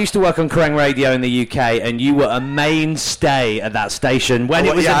 I used to work on Kerrang Radio in the UK, and you were a mainstay at that station when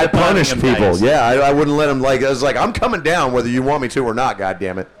it was in the I punished Birmingham people. days. Yeah, I wouldn't let them, like, I was like, I'm coming down whether you want me to or not,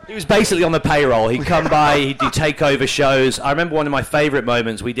 goddammit. He was basically on the payroll. He'd come by, he'd do takeover shows. I remember one of my favourite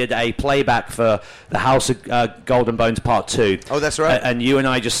moments, we did a playback for the House of Golden Bones Part 2. Oh, that's right. And you and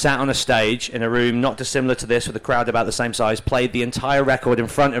I just sat on a stage in a room not dissimilar to this with a crowd about the same size, played the entire record in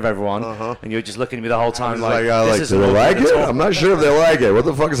front of everyone, and you were just looking at me the whole time do they like it? I'm not sure if they like it. What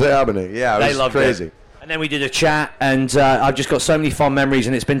the fuck is happening? Yeah, it was crazy. It. And then we did a chat, and I've just got so many fond memories,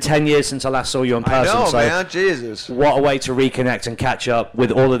 and it's been 10 years since I last saw you in person. I know, so man. Jesus. What a way to reconnect and catch up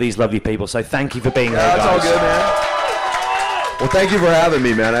with all of these lovely people. So thank you for being here, guys. That's all good, man. Well, thank you for having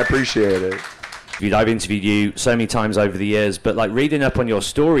me, man. I appreciate it. I've interviewed you so many times over the years, but like reading up on your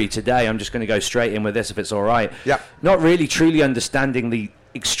story today, I'm just going to go straight in with this if it's all right. Yeah. Not really truly understanding the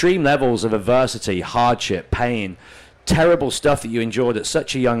extreme levels of adversity, hardship, pain, terrible stuff that you endured at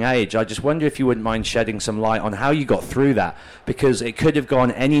such a young age. I just wonder if you wouldn't mind shedding some light on how you got through that, because it could have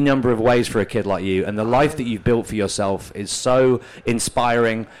gone any number of ways for a kid like you, and the life that you've built for yourself is so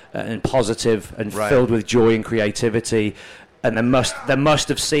inspiring and positive and filled with joy and creativity. And there must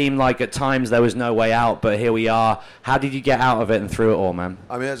have seemed like at times there was no way out, but here we are. How did you get out of it and through it all, man?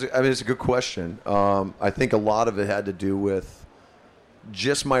 I mean, it's a good question. I think a lot of it had to do with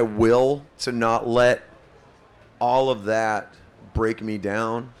just my will to not let all of that break me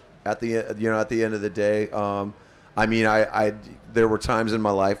down at the end of the day. I mean, there were times in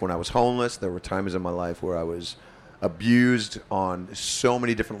my life when I was homeless. There were times in my life where I was abused on so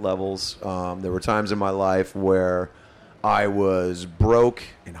many different levels. There were times in my life where I was broke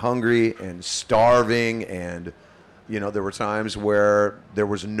and hungry and starving, and there were times where there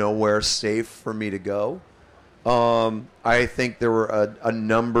was nowhere safe for me to go. I think there were a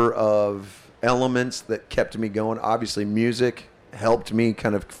number of elements that kept me going. Obviously, music helped me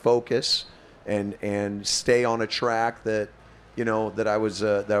kind of focus and stay on a track that I was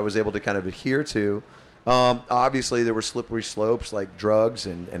able to kind of adhere to. Obviously, there were slippery slopes like drugs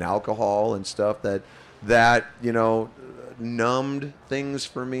and alcohol and stuff that numbed things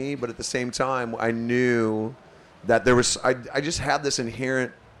for me. But at the same time, I knew that there was. I just had this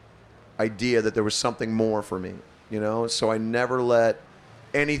inherent idea that there was something more for me. So I never let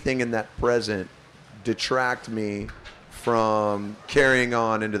anything in that present detract me from carrying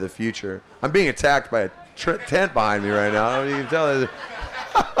on into the future. I'm being attacked by a tent behind me right now. I don't even tell you.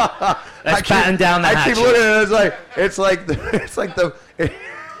 Let's batten down the hatches. I keep looking at it.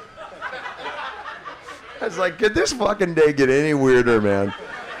 It's like, could this fucking day get any weirder, man?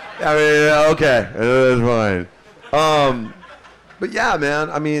 I mean, okay, it's fine. But yeah, man.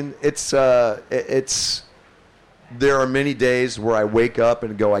 I mean, it's. There are many days where I wake up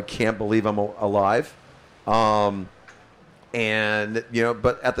and go, I can't believe I'm alive. But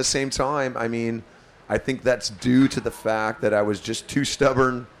at the same time, I mean, I think that's due to the fact that I was just too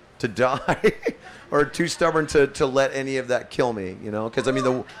stubborn to die or too stubborn to let any of that kill me, Because, I mean,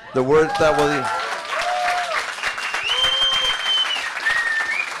 the word that was...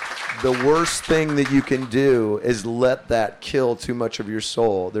 The worst thing that you can do is let that kill too much of your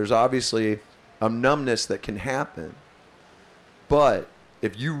soul. There's obviously a numbness that can happen. But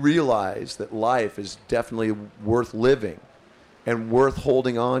if you realize that life is definitely worth living and worth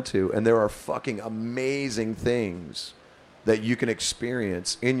holding on to, and there are fucking amazing things that you can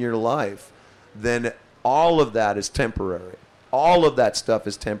experience in your life, then all of that is temporary. All of that stuff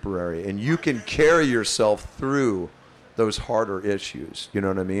is temporary, and you can carry yourself through those harder issues. You know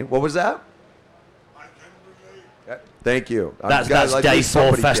what I mean? What was that? Thank you. That's Day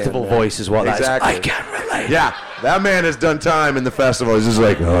 4 festival voice is what exactly. That is. I can relate. Yeah, that man has done time in the festival. He's just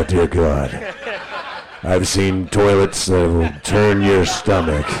like, oh, dear God. I've seen toilets that will turn your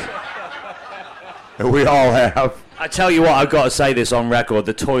stomach. And we all have. I tell you what, I've got to say this on record.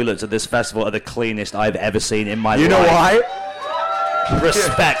 The toilets at this festival are the cleanest I've ever seen in my life. You know why?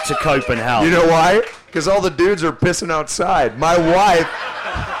 Respect to Copenhell. You know why? Because all the dudes are pissing outside. My wife,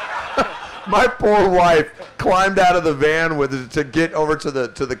 my poor wife, climbed out of the van to get over to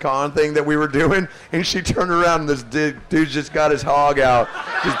the con thing that we were doing, and she turned around and this dude just got his hog out,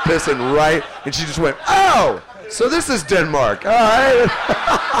 just pissing right, and she just went, oh, so this is Denmark, all right.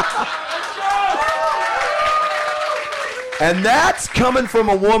 And that's coming from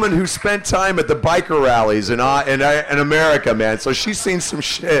a woman who spent time at the biker rallies in America, man. So she's seen some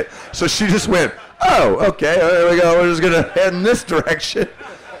shit. So she just went, oh, okay, there we go. We're just gonna head in this direction.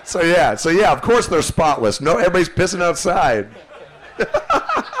 So yeah, of course they're spotless. No, everybody's pissing outside.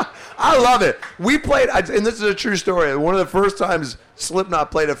 I love it. We played, and this is a true story. One of the first times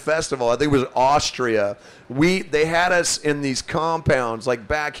Slipknot played a festival, I think it was Austria. They had us in these compounds, like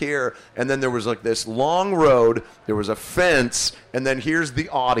back here, and then there was like this long road. There was a fence, and then here's the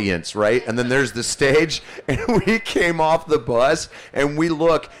audience, right? And then there's the stage, and we came off the bus, and we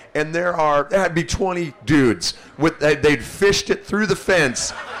look, and there had be 20 dudes they'd fished it through the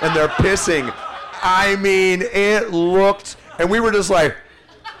fence, and they're pissing. I mean, it looked, and we were just like.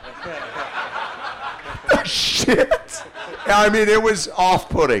 Shit. I mean, it was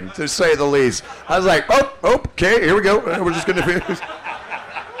off-putting, to say the least. I was like, oh, okay, here we go. We're just going to finish.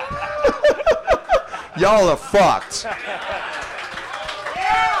 Y'all are fucked.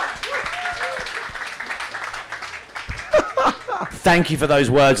 Thank you for those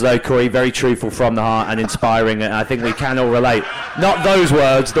words, though, Corey. Very truthful, from the heart, and inspiring. And I think we can all relate. Not those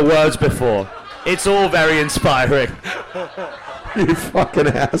words, the words before. It's all very inspiring. You fucking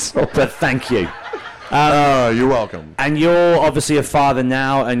asshole. But thank you. You're welcome. And you're obviously a father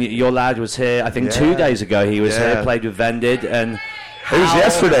now, and your lad was here, I think 2 days ago. He was here, played with Vended, and... It was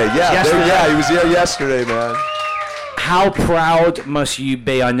yesterday, he was here yesterday, man. How proud must you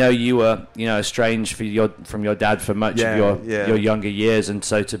be? I know you were, estranged from your dad for much of your younger years, and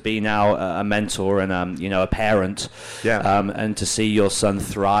so to be now a mentor and a parent, and to see your son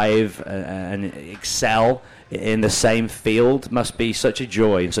thrive and excel in the same field must be such a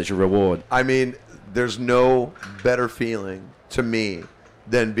joy and such a reward. I mean, there's no better feeling to me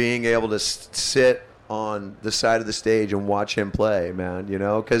than being able to sit on the side of the stage and watch him play, man,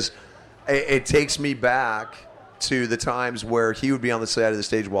 because it takes me back to the times where he would be on the side of the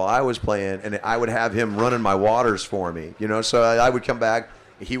stage while I was playing, and I would have him running my waters for me, so I would come back,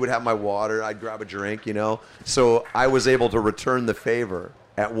 he would have my water, I'd grab a drink, so I was able to return the favor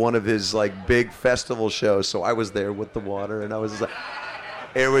at one of his big festival shows, so I was there with the water, and I was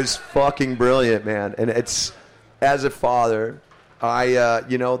it was fucking brilliant, man. And it's, as a father,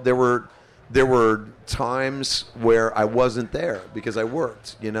 there were times where I wasn't there because I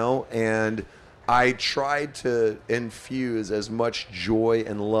worked, and I tried to infuse as much joy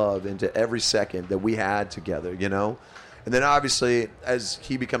and love into every second that we had together, And then obviously, as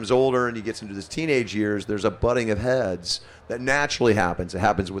he becomes older and he gets into his teenage years, there's a butting of heads that naturally happens. It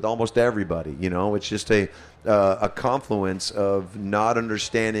happens with almost everybody, It's just a confluence of not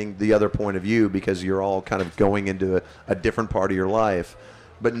understanding the other point of view because you're all kind of going into a different part of your life.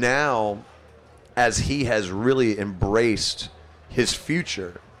 But now, as he has really embraced his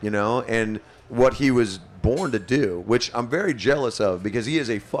future, and what he was born to do, which I'm very jealous of because he is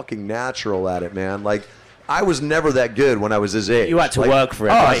a fucking natural at it, man. I was never that good when I was his age. You had to work for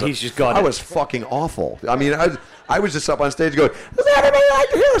it, right? He's just got it. I was fucking awful. I mean, I was just up on stage going, does anybody like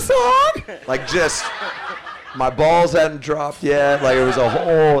to hear a song? Just, my balls hadn't dropped yet. It was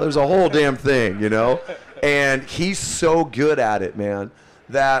a whole damn thing, And he's so good at it, man,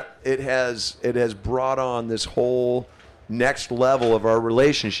 that it has brought on this whole next level of our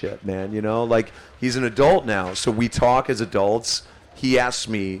relationship, man. He's an adult now, so we talk as adults. He asks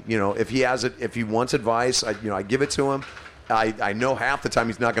me, if he wants advice, I give it to him. I know half the time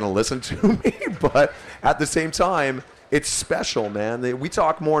he's not going to listen to me, but at the same time, it's special, man. We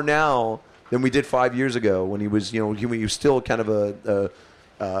talk more now than we did 5 years ago when he was, he was still kind of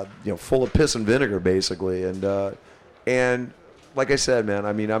full of piss and vinegar, basically, and like I said, man,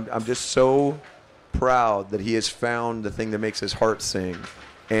 I mean, I'm just so proud that he has found the thing that makes his heart sing,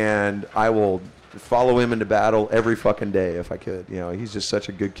 and I will follow him into battle every fucking day if I could. He's just such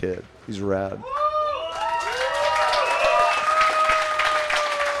a good kid. He's rad.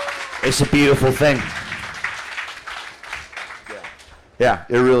 It's a beautiful thing. Yeah,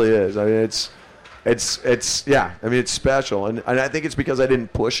 it really is. I mean, it's yeah. I mean, it's special, and I think it's because I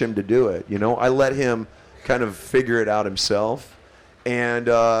didn't push him to do it. I let him kind of figure it out himself. And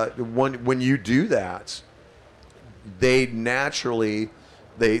when you do that, they naturally,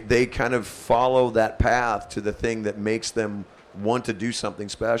 they kind of follow that path to the thing that makes them want to do something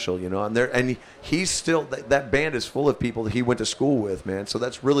special, And he's still, that band is full of people that he went to school with, man. So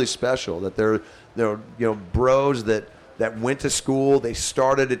that's really special that they're bros that went to school, they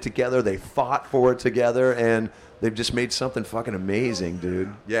started it together, they fought for it together, and they've just made something fucking amazing,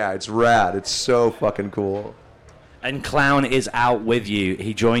 dude. Yeah, it's rad. It's so fucking cool. And Clown is out with you.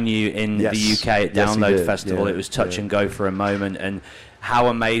 He joined you in the UK at Download Festival. Yeah, it was touch and go for a moment, and how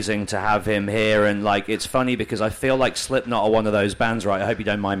amazing to have him here. And it's funny because I feel like Slipknot are one of those bands, right? I hope you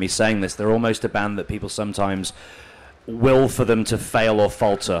don't mind me saying this. They're almost a band that people sometimes will for them to fail or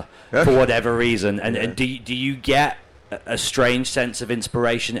falter for whatever reason. And do you get a strange sense of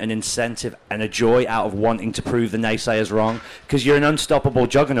inspiration and incentive and a joy out of wanting to prove the naysayers wrong? Because you're an unstoppable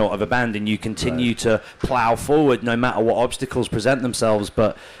juggernaut of a band and you continue to plow forward no matter what obstacles present themselves.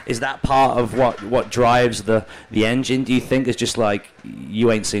 But is that part of what drives the engine, do you think? Is just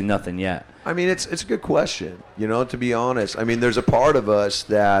you ain't seen nothing yet? I mean, it's a good question, to be honest. I mean, there's a part of us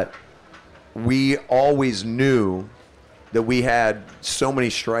that we always knew that we had so many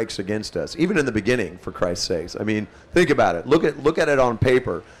strikes against us, even in the beginning, for Christ's sakes. I mean, think about it. Look at it on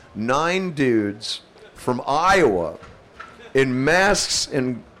paper. 9 dudes from Iowa in masks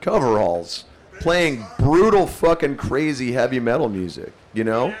and coveralls playing brutal fucking crazy heavy metal music,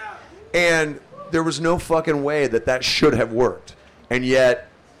 And there was no fucking way that should have worked. And yet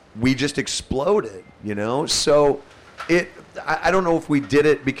we just exploded, So I don't know if we did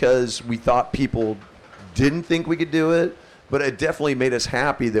it because we thought people didn't think we could do it, but it definitely made us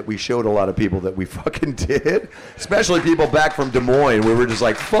happy that we showed a lot of people that we fucking did, especially people back from Des Moines. We were just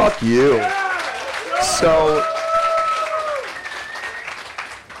like, fuck you. So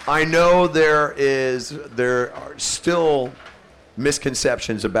I know there are still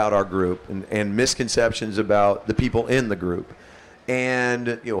misconceptions about our group and misconceptions about the people in the group,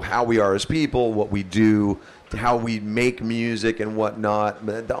 and how we are as people, what we do, how we make music and whatnot.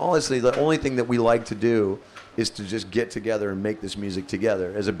 But honestly, the only thing that we like to do is to just get together and make this music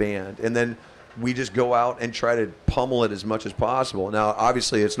together as a band, and then we just go out and try to pummel it as much as possible. Now,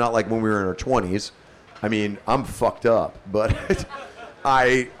 obviously, it's not like when we were in our 20s. I mean, I'm fucked up, but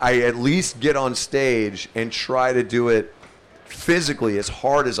I at least get on stage and try to do it physically as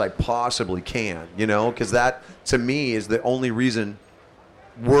hard as I possibly can, because that, to me, is the only reason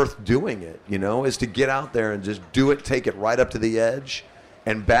worth doing it, is to get out there and just do it, take it right up to the edge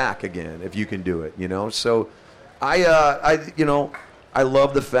and back again if you can do it, So I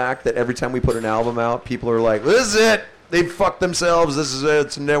love the fact that every time we put an album out, people are like, this is it. They fucked themselves. This is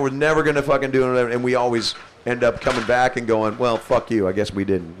it. We're never going to fucking do it. And we always end up coming back and going, well, fuck you. I guess we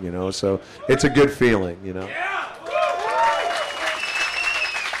didn't, So it's a good feeling,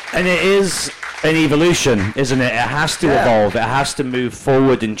 And it is an evolution, isn't it? It has to evolve. It has to move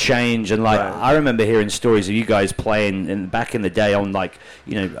forward and change. And I remember hearing stories of you guys playing back in the day on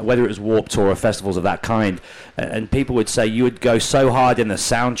whether it was Warped Tour or festivals of that kind, and people would say you would go so hard in the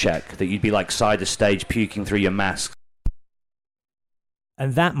sound check that you'd be like side of stage puking through your mask.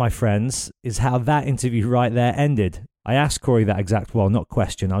 And that, my friends, is how that interview right there ended. I asked Corey that exact, not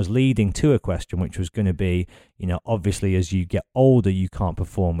question. I was leading to a question, which was going to be, obviously as you get older, you can't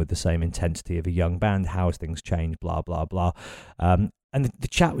perform with the same intensity of a young band. How has things changed? Blah, blah, blah. And the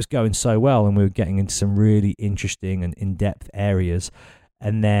chat was going so well, and we were getting into some really interesting and in-depth areas.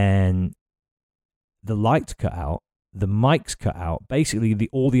 And then the lights cut out, the mics cut out. Basically,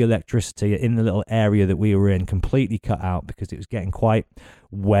 all the electricity in the little area that we were in completely cut out because it was getting quite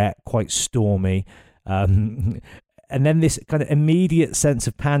wet, quite stormy. And then this kind of immediate sense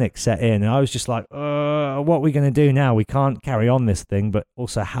of panic set in. And I was just like, what are we going to do now? We can't carry on this thing, but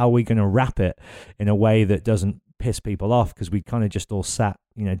also how are we going to wrap it in a way that doesn't piss people off? Because we kind of just all sat,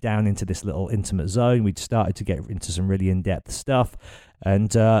 down into this little intimate zone. We'd started to get into some really in-depth stuff. And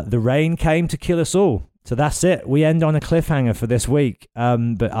the rain came to kill us all. So that's it. We end on a cliffhanger for this week.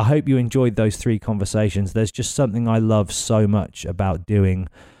 But I hope you enjoyed those 3 conversations. There's just something I love so much about doing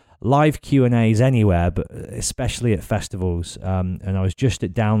live Q&As anywhere, but especially at festivals. And I was just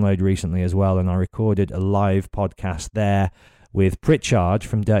at Download recently as well, and I recorded a live podcast there with Pritchard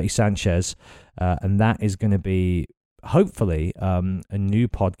from Dirty Sanchez. And that is going to be, hopefully, a new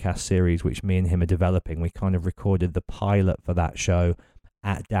podcast series which me and him are developing. We kind of recorded the pilot for that show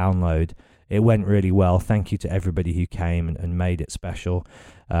at Download. It went really well. Thank you to everybody who came and made it special.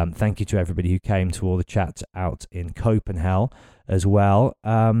 Thank you to everybody who came to all the chats out in Copenhell as well.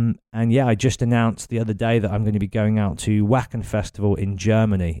 And yeah, I just announced the other day that I'm going to be going out to Wacken Festival in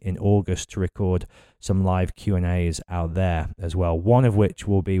Germany in August to record some live Q&As out there as well. One of which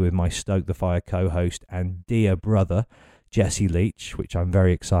will be with my Stoke the Fire co-host and dear brother, Jesse Leach, which I'm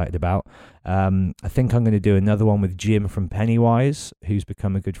very excited about. I think I'm going to do another one with Jim from Pennywise, who's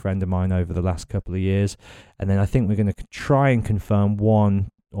become a good friend of mine over the last couple of years. And then I think we're going to try and confirm 1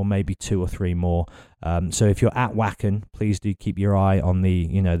 or maybe 2 or 3 more. So if you're at Wacken, please do keep your eye on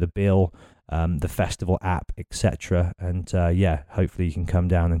the bill, the festival app, etc. And yeah, hopefully you can come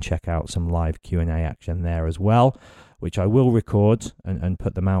down and check out some live Q&A action there as well, which I will record and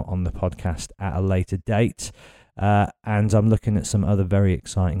put them out on the podcast at a later date. And I'm looking at some other very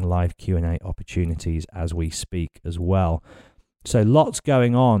exciting live Q&A opportunities as we speak as well. So lots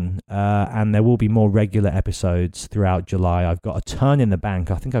going on, and there will be more regular episodes throughout July. I've got a ton in the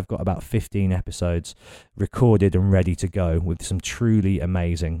bank. I think I've got about 15 episodes recorded and ready to go with some truly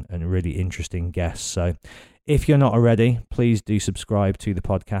amazing and really interesting guests. So if you're not already, please do subscribe to the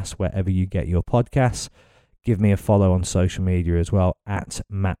podcast wherever you get your podcasts. Give me a follow on social media as well, at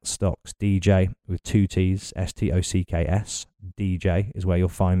Matt Stocks DJ with 2 T's, STOCKS. DJ is where you'll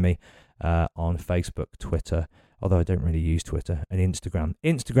find me on Facebook, Twitter, although I don't really use Twitter, and Instagram.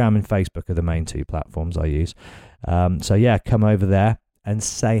 Instagram and Facebook are the main 2 platforms I use. So yeah, come over there and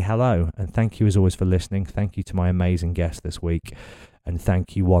say hello. And thank you as always for listening. Thank you to my amazing guest this week. And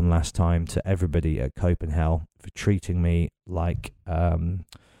thank you one last time to everybody at Copenhell for treating me like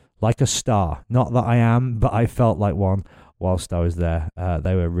a star. Not that I am, but I felt like one whilst I was there.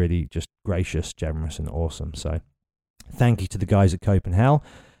 They were really just gracious, generous, and awesome. So thank you to the guys at Copenhell,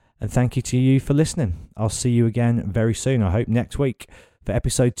 and thank you to you for listening. I'll see you again very soon, I hope next week, for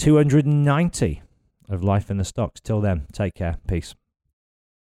episode 290 of Life in the Stocks. Till then, take care. Peace.